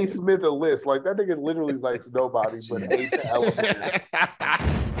 Stephen A. Smith a list. Like, that nigga literally likes nobody but hates the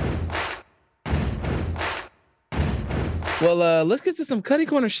Well, let's get to some Cuddy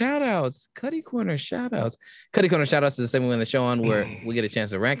Corner shout-outs. Cuddy Corner shout-outs is the segment in the show on where we get a chance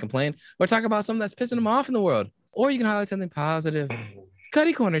to rant, complain, or talk about something that's pissing them off in the world. Or you can highlight something positive.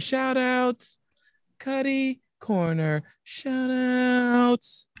 Cuddy Corner shout-outs. Cuddy Corner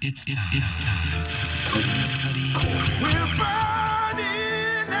shout-outs. It's time. Cuddy Corner. We're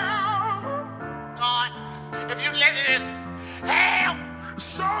burning now. God, if you let it in, hell.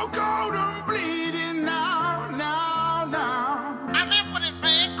 So cold and bleeding now. I'm in with it,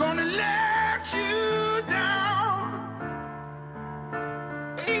 man. Gonna let you down.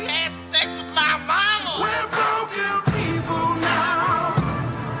 He had sex with my mama. We're broken people now.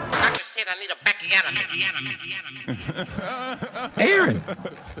 I just said I need a bacchiata. Aaron,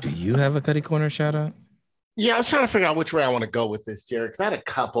 do you have a Cuddy Corner shout-out? Yeah, I was trying to figure out which way I want to go with this, Jared, because I had a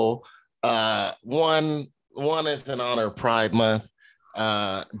couple. One is in honor of Pride Month,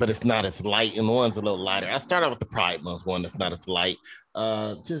 but it's not as light, and one's a little lighter. I start out with the Pride Month one that's not as light.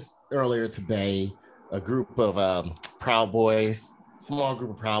 Just earlier today, a group of Proud Boys, small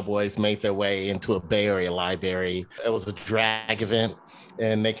group of Proud Boys made their way into a Bay Area library. It was a drag event,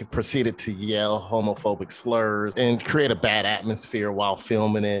 and they proceeded to yell homophobic slurs and create a bad atmosphere while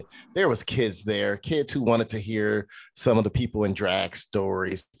filming it. There was kids there, kids who wanted to hear some of the people in drag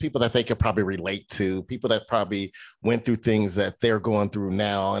stories, people that they could probably relate to, people that probably went through things that they're going through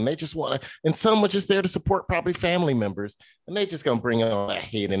now. And they just want to, and some were just there to support probably family members. And they just going to bring all that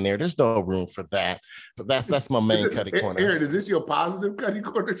hate in there. There's no room for that. But that's my main Cuddy Corner. Aaron, is this your positive Cuddy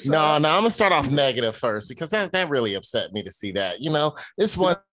Corner shout? No, I'm going to start off negative first because that really upset me to see that. You know, this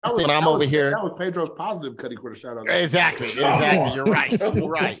one thing I'm over here. That was Pedro's positive Cuddy Corner shout out. Exactly. You're right. You're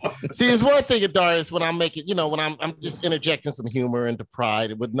right. See, there's one thing, Darius, when I'm making, you know, when I'm just interjecting some humor into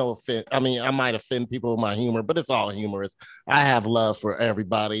Pride with no offense. I mean, I might offend people with my humor, but it's all humorous. I have love for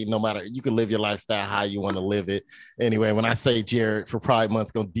everybody, no matter, you can live your lifestyle how you want to live it. Anyway, when I say Jared for Pride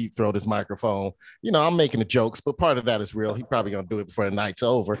Month going to deep throat his microphone, you know, I'm making the jokes, but part of that is real. He probably going to do it before the night's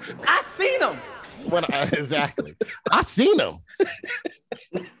over. I seen him. Exactly. I seen him.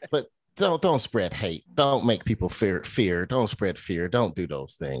 But don't spread hate. Don't make people fear. Don't spread fear. Don't do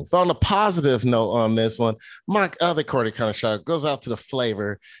those things. On a positive note on this one, my other Cuddy Corner shout goes out to the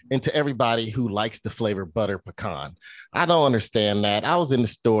flavor and to everybody who likes the flavor butter pecan. I don't understand that. I was in the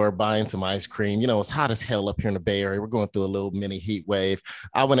store buying some ice cream. You know, it's hot as hell up here in the Bay Area. We're going through a little mini heat wave.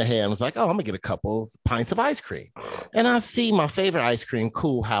 I went ahead and was like, oh, I'm gonna get a couple pints of ice cream. And I see my favorite ice cream,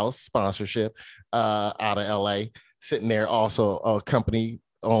 Cool House sponsorship out of LA, sitting there, also a company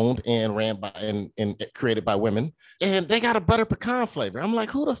owned and ran by and created by women, and they got a butter pecan flavor. I'm like,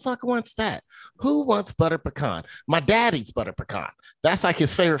 who the fuck wants that? Who wants butter pecan? My dad eats butter pecan. That's like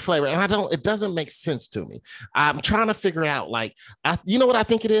his favorite flavor, and it doesn't make sense to me. I'm trying to figure it out. Like, you know what I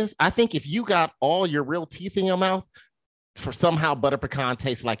think it is? I think if you got all your real teeth in your mouth, for somehow butter pecan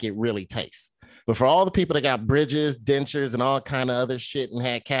tastes like it really tastes. But for all the people that got bridges, dentures, and all kind of other shit and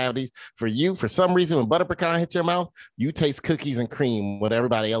had cavities, for you, for some reason, when butter pecan hits your mouth, you taste cookies and cream, what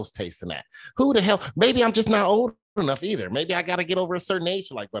everybody else tastes in that. Who the hell? Maybe I'm just not old enough either. Maybe I got to get over a certain age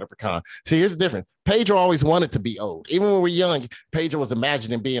to like butter pecan. See, here's the difference. Pedro always wanted to be old. Even when we were young, Pedro was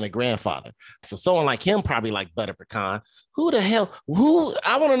imagining being a grandfather. So someone like him probably like butter pecan. Who the hell?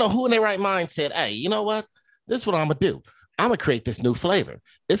 I want to know who in their right mind said, hey, you know what? This is what I'm going to do. I'm gonna create this new flavor.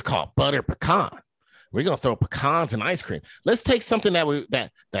 It's called butter pecan. We're gonna throw pecans in ice cream. Let's take something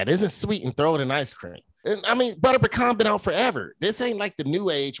that isn't sweet and throw it in ice cream. And I mean, butter pecan been out forever. This ain't like the new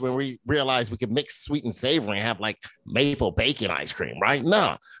age when we realized we could mix sweet and savory and have like maple bacon ice cream, right?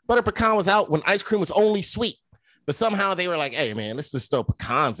 No, butter pecan was out when ice cream was only sweet. But somehow they were like, hey, man, let's just throw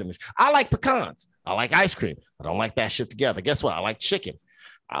pecans in this. I like pecans. I like ice cream. I don't like that shit together. Guess what? I like chicken.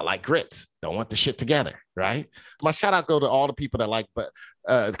 I like grits. Don't want the shit together, right? My shout out go to all the people that like, but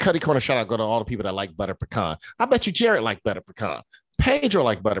Cuddy Corner shout out go to all the people that like butter pecan. I bet you Jared like butter pecan. Pedro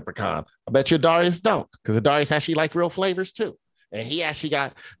like butter pecan. I bet you Darius don't, because Darius actually like real flavors too. And he actually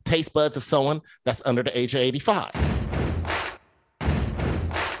got taste buds of someone that's under the age of 85.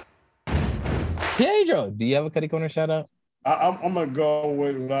 Pedro, do you have a Cuddy Corner shout out? I'm going to go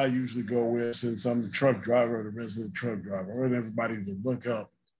with what I usually go with since I'm the truck driver, the resident truck driver. I want everybody to look up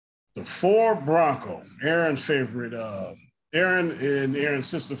the Ford Bronco, Aaron's favorite, Aaron and Aaron's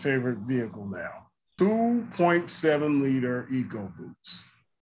sister's favorite vehicle now. 2.7 liter EcoBoost.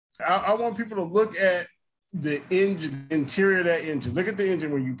 I want people to look at the engine, interior of that engine. Look at the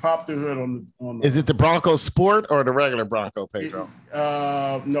engine when you pop the hood on the. Is it the Bronco Sport or the regular Bronco, Pedro?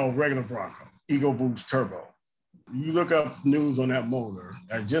 No, regular Bronco, EcoBoost Turbo. You look up news on that motor.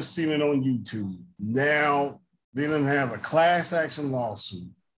 I just seen it on YouTube. Now they didn't have a class action lawsuit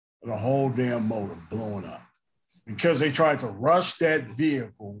for the whole damn motor blowing up because they tried to rush that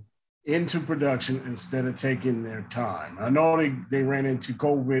vehicle into production instead of taking their time. I know they ran into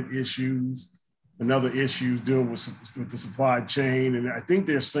COVID issues and other issues dealing with the supply chain. And I think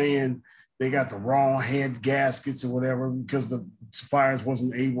they're saying they got the wrong head gaskets or whatever because the suppliers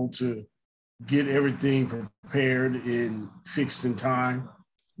wasn't able to get everything prepared and fixed in time.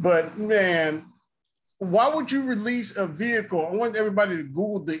 But man, why would you release a vehicle? I want everybody to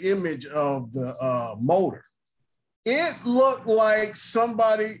Google the image of the motor. It looked like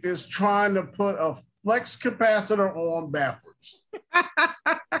somebody is trying to put a flex capacitor on backwards.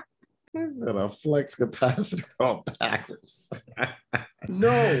 Is it a flex capacitor on backwards?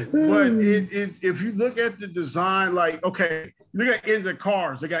 No, but if you look at the design, like, okay, you look at engine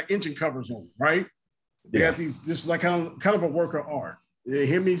cars, they got engine covers on them, right? They got these, this is like kind of a work of art.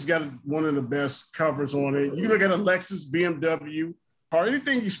 Hemi's got one of the best covers on it. You look at a Lexus, BMW, or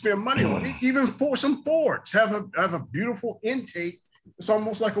anything you spend money on, even for some Fords have a beautiful intake. It's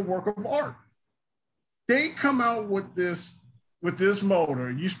almost like a work of art. They come out with this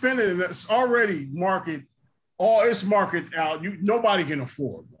motor. You spend it, and it's already marketed. All it's marketed out. Nobody can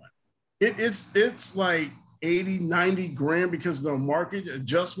afford one. It's like 80, 90 grand because of the market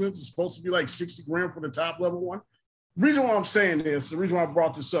adjustments. It's supposed to be like 60 grand for the top level one. The reason why I'm saying this, the reason why I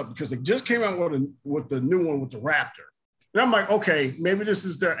brought this up, because they just came out with the new one with the Raptor. And I'm like, okay, maybe this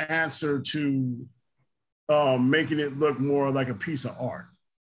is their answer to making it look more like a piece of art.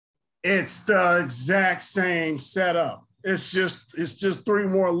 It's the exact same setup. It's just 3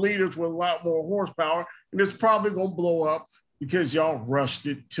 more liters with a lot more horsepower, and it's probably gonna blow up because y'all rushed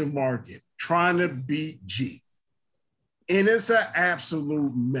it to market, trying to beat Jeep. And it's an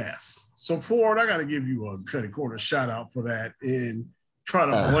absolute mess. So Ford, I gotta give you a Cuddy Corner shout out for that and try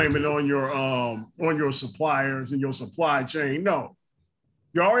to blame it on your suppliers and your supply chain. No,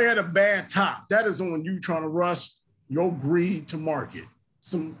 you already had a bad top. That is on you trying to rush your greed to market.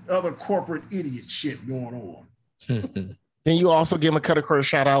 Some other corporate idiot shit going on. Can you also give a Cuddy Corner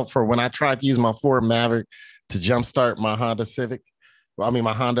shout out for when I tried to use my Ford Maverick to jumpstart my Honda Civic?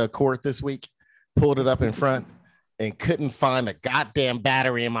 My Honda Accord this week, pulled it up in front and couldn't find a goddamn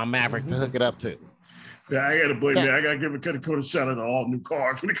battery in my Maverick to hook it up to. Yeah, I gotta blame that. I gotta give a Cuddy Corner shout out to all new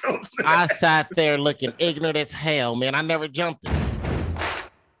cars when it comes to that. I sat there looking ignorant as hell, man. I never jumped it.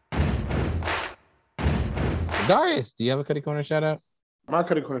 Darius, do you have a Cuddy Corner shout out? My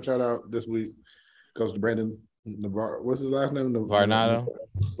Cuddy Corner shout out this week goes to Brandon Navarro. What's his last name? Varnado.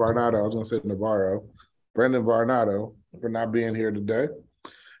 Varnado. I was gonna say Navarro. Brandon Varnado for not being here today.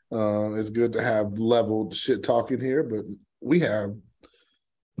 It's good to have leveled shit talking here, but we have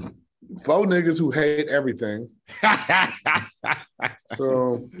 4 niggas who hate everything.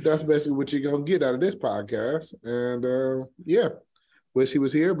 So that's basically what you're gonna get out of this podcast. And yeah, wish he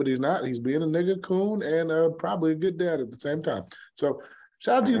was here, but he's not. He's being a nigga coon and probably a good dad at the same time. So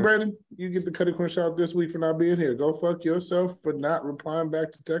shout out to you, Brandon. You get the Cuddy Corner shout out this week for not being here. Go fuck yourself for not replying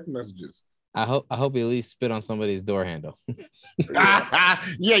back to text messages. I hope you at least spit on somebody's door handle.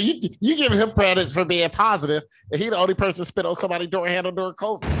 Yeah, you give him credit for being positive, and he the only person spit on somebody's door handle during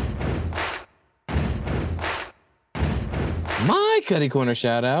COVID. My Cuddy Corner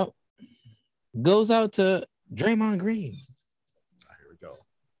shout out goes out to Draymond Green. Here we go.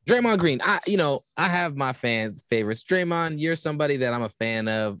 Draymond Green, I have my fans' favorites. Draymond, you're somebody that I'm a fan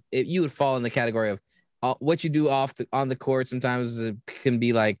of. You would fall in the category of what you do on the court. Sometimes it can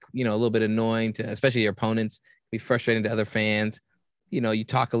be like, a little bit annoying to, especially your opponents, be frustrating to other fans. You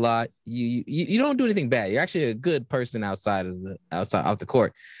talk a lot. You don't do anything bad. You're actually a good person outside of the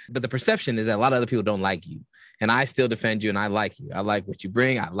court. But the perception is that a lot of other people don't like you. And I still defend you, and I like you. I like what you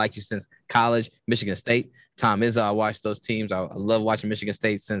bring. I like you since college, Michigan State. Tom Izzo, I watched those teams. I love watching Michigan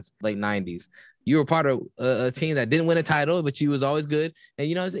State since late 90s. You were part of a team that didn't win a title, but you was always good.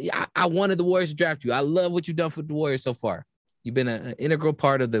 And, I wanted the Warriors to draft you. I love what you've done for the Warriors so far. You've been an integral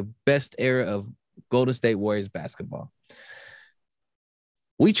part of the best era of Golden State Warriors basketball.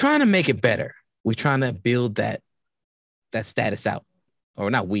 We trying to make it better. We trying to build that status out. Or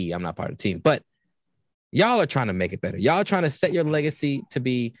not we, I'm not part of the team, but y'all are trying to make it better. Y'all are trying to set your legacy to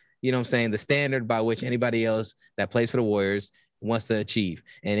be, the standard by which anybody else that plays for the Warriors wants to achieve.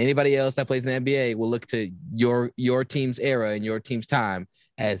 And anybody else that plays in the NBA will look to your team's era and your team's time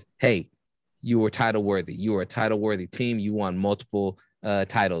as, hey, you were title worthy. You were a title worthy team. You won multiple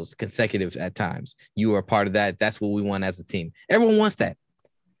titles consecutive at times. You were a part of that. That's what we want as a team. Everyone wants that.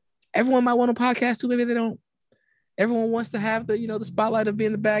 Everyone might want a podcast too. Maybe they don't. Everyone wants to have the spotlight of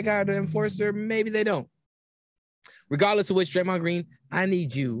being the bad guy or the enforcer. Maybe they don't. Regardless of which, Draymond Green, I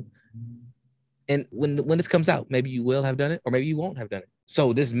need you. And when this comes out, maybe you will have done it, or maybe you won't have done it.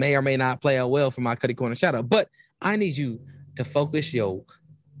 So this may or may not play out well for my Cuddy Corner shout out. But I need you to focus your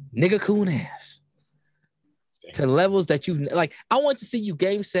nigga coon ass to levels that you like. I want to see you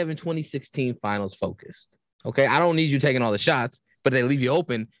Game 7 2016 finals focused. Okay. I don't need you taking all the shots, but they leave you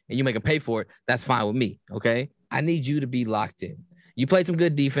open and you make them pay for it. That's fine with me. Okay. I need you to be locked in. You played some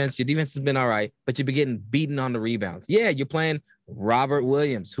good defense. Your defense has been all right, but you've been getting beaten on the rebounds. Yeah, you're playing Robert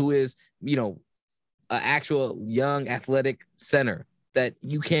Williams, who is, an actual young athletic center that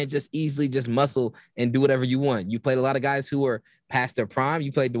you can't just easily just muscle and do whatever you want. You played a lot of guys who were past their prime.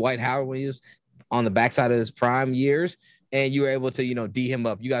 You played Dwight Howard when he was on the backside of his prime years, and you were able to, D him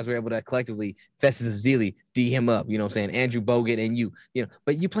up. You guys were able to collectively, Festus Ezeli, D him up, Andrew Bogut and you,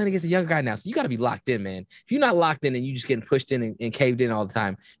 but you're playing against a young guy now. So you got to be locked in, man. If you're not locked in and you just getting pushed in and caved in all the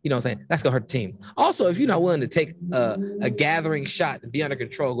time, that's going to hurt the team. Also, if you're not willing to take a gathering shot and be under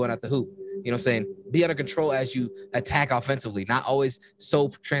control going out the hoop, be under control as you attack offensively, not always so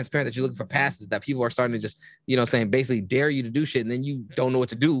transparent that you're looking for passes that people are starting to just, basically dare you to do shit and then you don't know what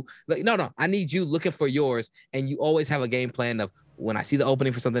to do. Like, no, I need you looking for yours, and you always have a game plan of when I see the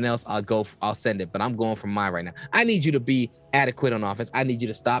opening for something else, I'll send it, but I'm going for mine right now. I need you to be adequate on offense. I need you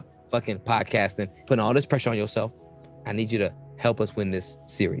to stop fucking podcasting, putting all this pressure on yourself. I need you to help us win this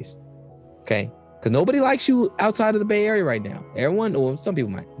series. Okay? Because nobody likes you outside of the Bay Area right now. Everyone, or some people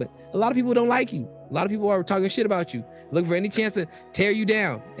might, but a lot of people don't like you. A lot of people are talking shit about you, looking for any chance to tear you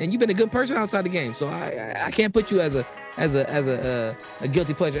down. And you've been a good person outside the game, so I can't put you as a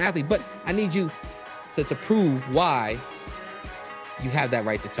guilty pleasure athlete. But I need you to prove why you have that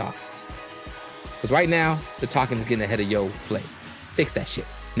right to talk. Because right now the talking is getting ahead of your play. Fix that shit,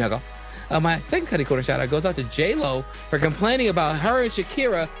 nigga. My second Cuddy Corner shout out goes out to J-Lo for complaining about her and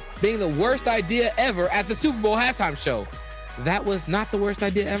Shakira being the worst idea ever at the Super Bowl halftime show. That was not the worst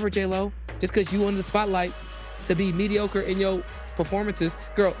idea ever, J-Lo. Just because you wanted the spotlight to be mediocre in your performances.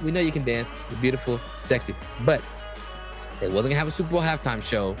 Girl, we know you can dance. You're beautiful, sexy. But it wasn't going to have a Super Bowl halftime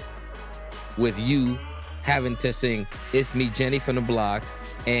show with you having to sing It's Me, Jenny from the Block,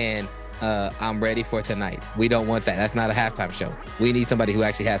 and I'm Ready for Tonight. We don't want that. That's not a halftime show. We need somebody who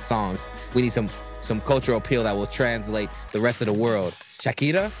actually has songs. We need some cultural appeal that will translate the rest of the world.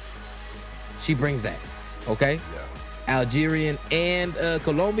 Shakira, she brings that. Okay? Yes. Algerian and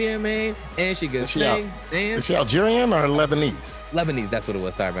Colombian, man. And she can sing, dance. Is she Algerian or Lebanese? Lebanese, that's what it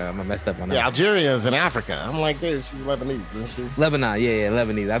was. Sorry, man. I messed up on that. Yeah, Algeria is in Africa. I'm like, dude, she's Lebanese, isn't she? Lebanon, yeah,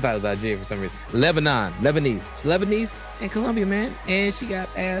 Lebanese. I thought it was Algeria for some reason. Lebanese. She's Lebanese and Colombia, man. And she got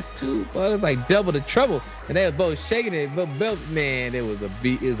ass too. Well, it was like double the trouble. And they were both shaking it. But man, it was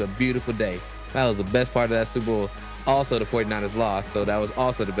a beautiful day. That was the best part of that Super Bowl. Also, the 49ers lost, so that was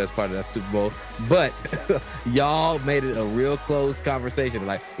also the best part of that Super Bowl. But y'all made it a real close conversation.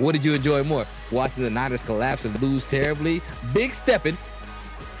 Like, what did you enjoy more? Watching the Niners collapse and lose terribly, big stepping,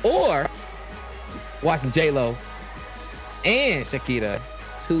 or watching J-Lo and Shakira,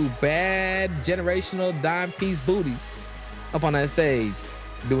 two bad generational dime piece booties up on that stage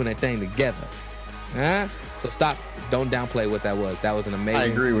doing their thing together? Huh? So stop. Don't downplay what that was. That was an amazing. I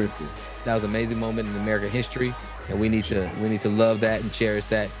agree with you. That was an amazing moment in American history, and we need to love that and cherish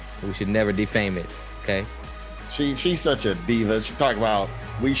that. And we should never defame it. Okay. She's such a diva. She talked about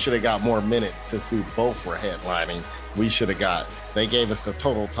we should have got more minutes since we both were headlining. we should have got. They gave us a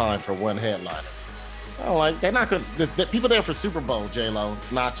total time for one headliner. Oh, like they're not gonna. The people there for Super Bowl, J-Lo,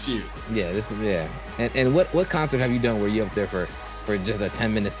 not you. Yeah, this is And what concert have you done where you up there for just a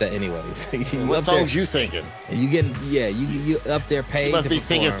 10-minute set anyways? What songs you singing? You up there paid. You must to be perform.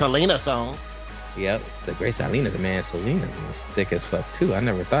 singing Selena songs. Yep, it's the great Selena's man. Selena's was thick as fuck too. I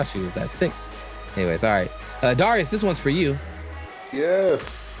never thought she was that thick. Anyways, all right, Darius, this one's for you.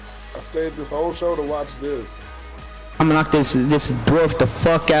 Yes, I stayed this whole show to watch this. I'm gonna knock this dwarf the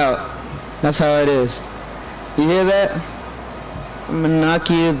fuck out. That's how it is. You hear that? I'm gonna knock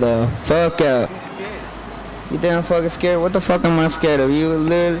you the fuck out. You damn fucking scared? What the fuck am I scared of? You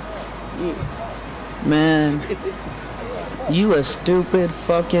literally, man. You a stupid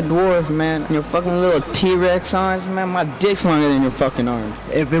fucking dwarf, man. Your fucking little T-Rex arms, man. My dick's longer than your fucking arms.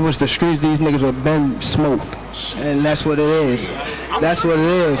 If it was the streets, these niggas would have been smoked. And that's what it is. That's what it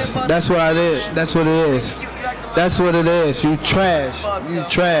is. That's what it is. That's what it is. That's what it is. You trash. You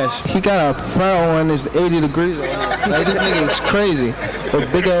trash. He got a fur on that's 80 degrees on. Like, this nigga is crazy.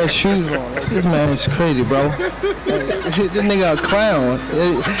 With big ass shoes on. Like, this man is crazy, bro. Like, this nigga a clown.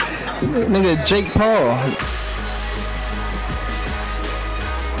 Nigga Jake Paul.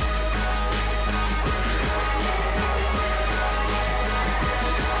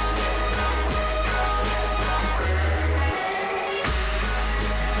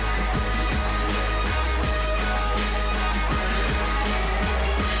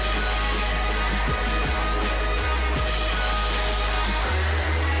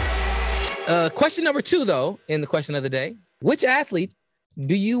 Question number 2, though, in the question of the day: which athlete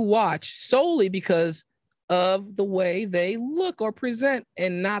do you watch solely because of the way they look or present,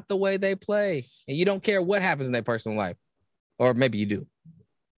 and not the way they play? And you don't care what happens in their personal life, or maybe you do.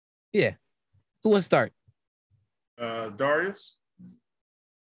 Yeah, who wants to start? Darius.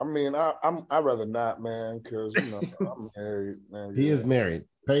 I mean, I'd rather not, man, because I'm married, man. He is married.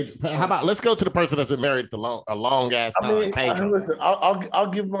 Paige, how about let's go to the person that's been married a long ass time. Listen, I'll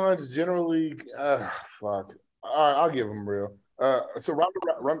give mine generally. Fuck. All right, I'll give them real. So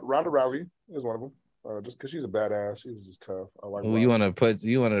Ronda Rousey is one of them. Just because she's a badass, she was just tough. I like. Well, you want to put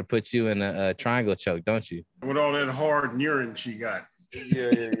you in a triangle choke, don't you? With all that hard urine she got.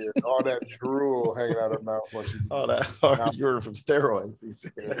 Yeah. All that drool hanging out her mouth. All that hard urine from steroids. He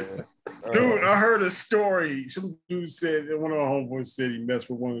said. Dude, I heard a story. Some dude said that one of our homeboys said he messed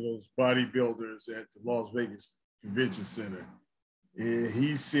with one of those bodybuilders at the Las Vegas Convention Center. And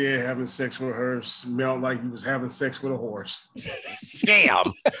he said having sex with her smelled like he was having sex with a horse.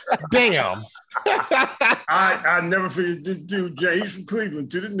 Damn. I never figured this dude, Jay, he's from Cleveland,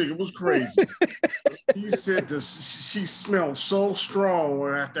 too. This nigga was crazy. He said she smelled so strong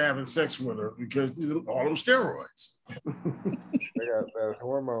after having sex with her because all them steroids. They got that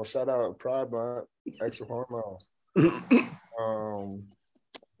hormone. Shout out Pride Month, extra hormones.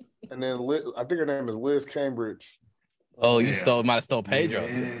 And then I think her name is Liz Cambridge. Oh, you might have stole Pedro.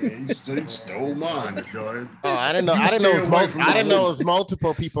 Yeah, you stole mine, Jordan. Oh, I didn't know. I didn't know it was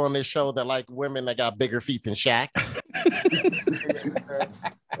multiple people on this show that like women that got bigger feet than Shaq.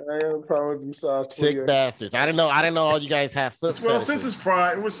 Sick bastards. I didn't know all you guys have foot. Well, since it's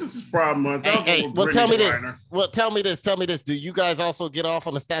Pride Month. Hey, tell me this. Do you guys also get off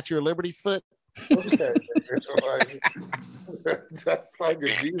on the Statue of Liberty's foot? Okay. That's like a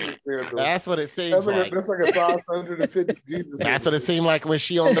Jesus sandal. That's what it seems like. That's like a size 150 Jesus sandal. That's what it seemed like when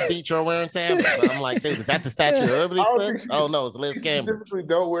she on the beach or wearing sandals. I'm like, dude, is that the Statue of Liberty's foot? Oh no, it's Liz Campbell. Typically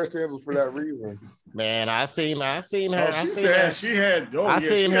don't wear sandals for that reason. Man, I seen her. She had sandals on. I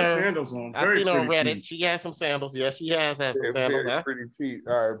seen her on Reddit. She had some sandals. Yeah, she has had some sandals. Very pretty feet.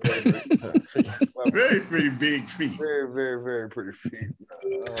 All right, very pretty big feet. Very, very, very pretty feet.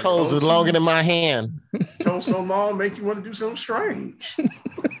 Toes is longer than my hand. Toes so long make you want to do something strange.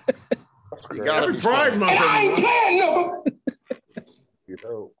 You gotta be Pride Month. I ain't playing,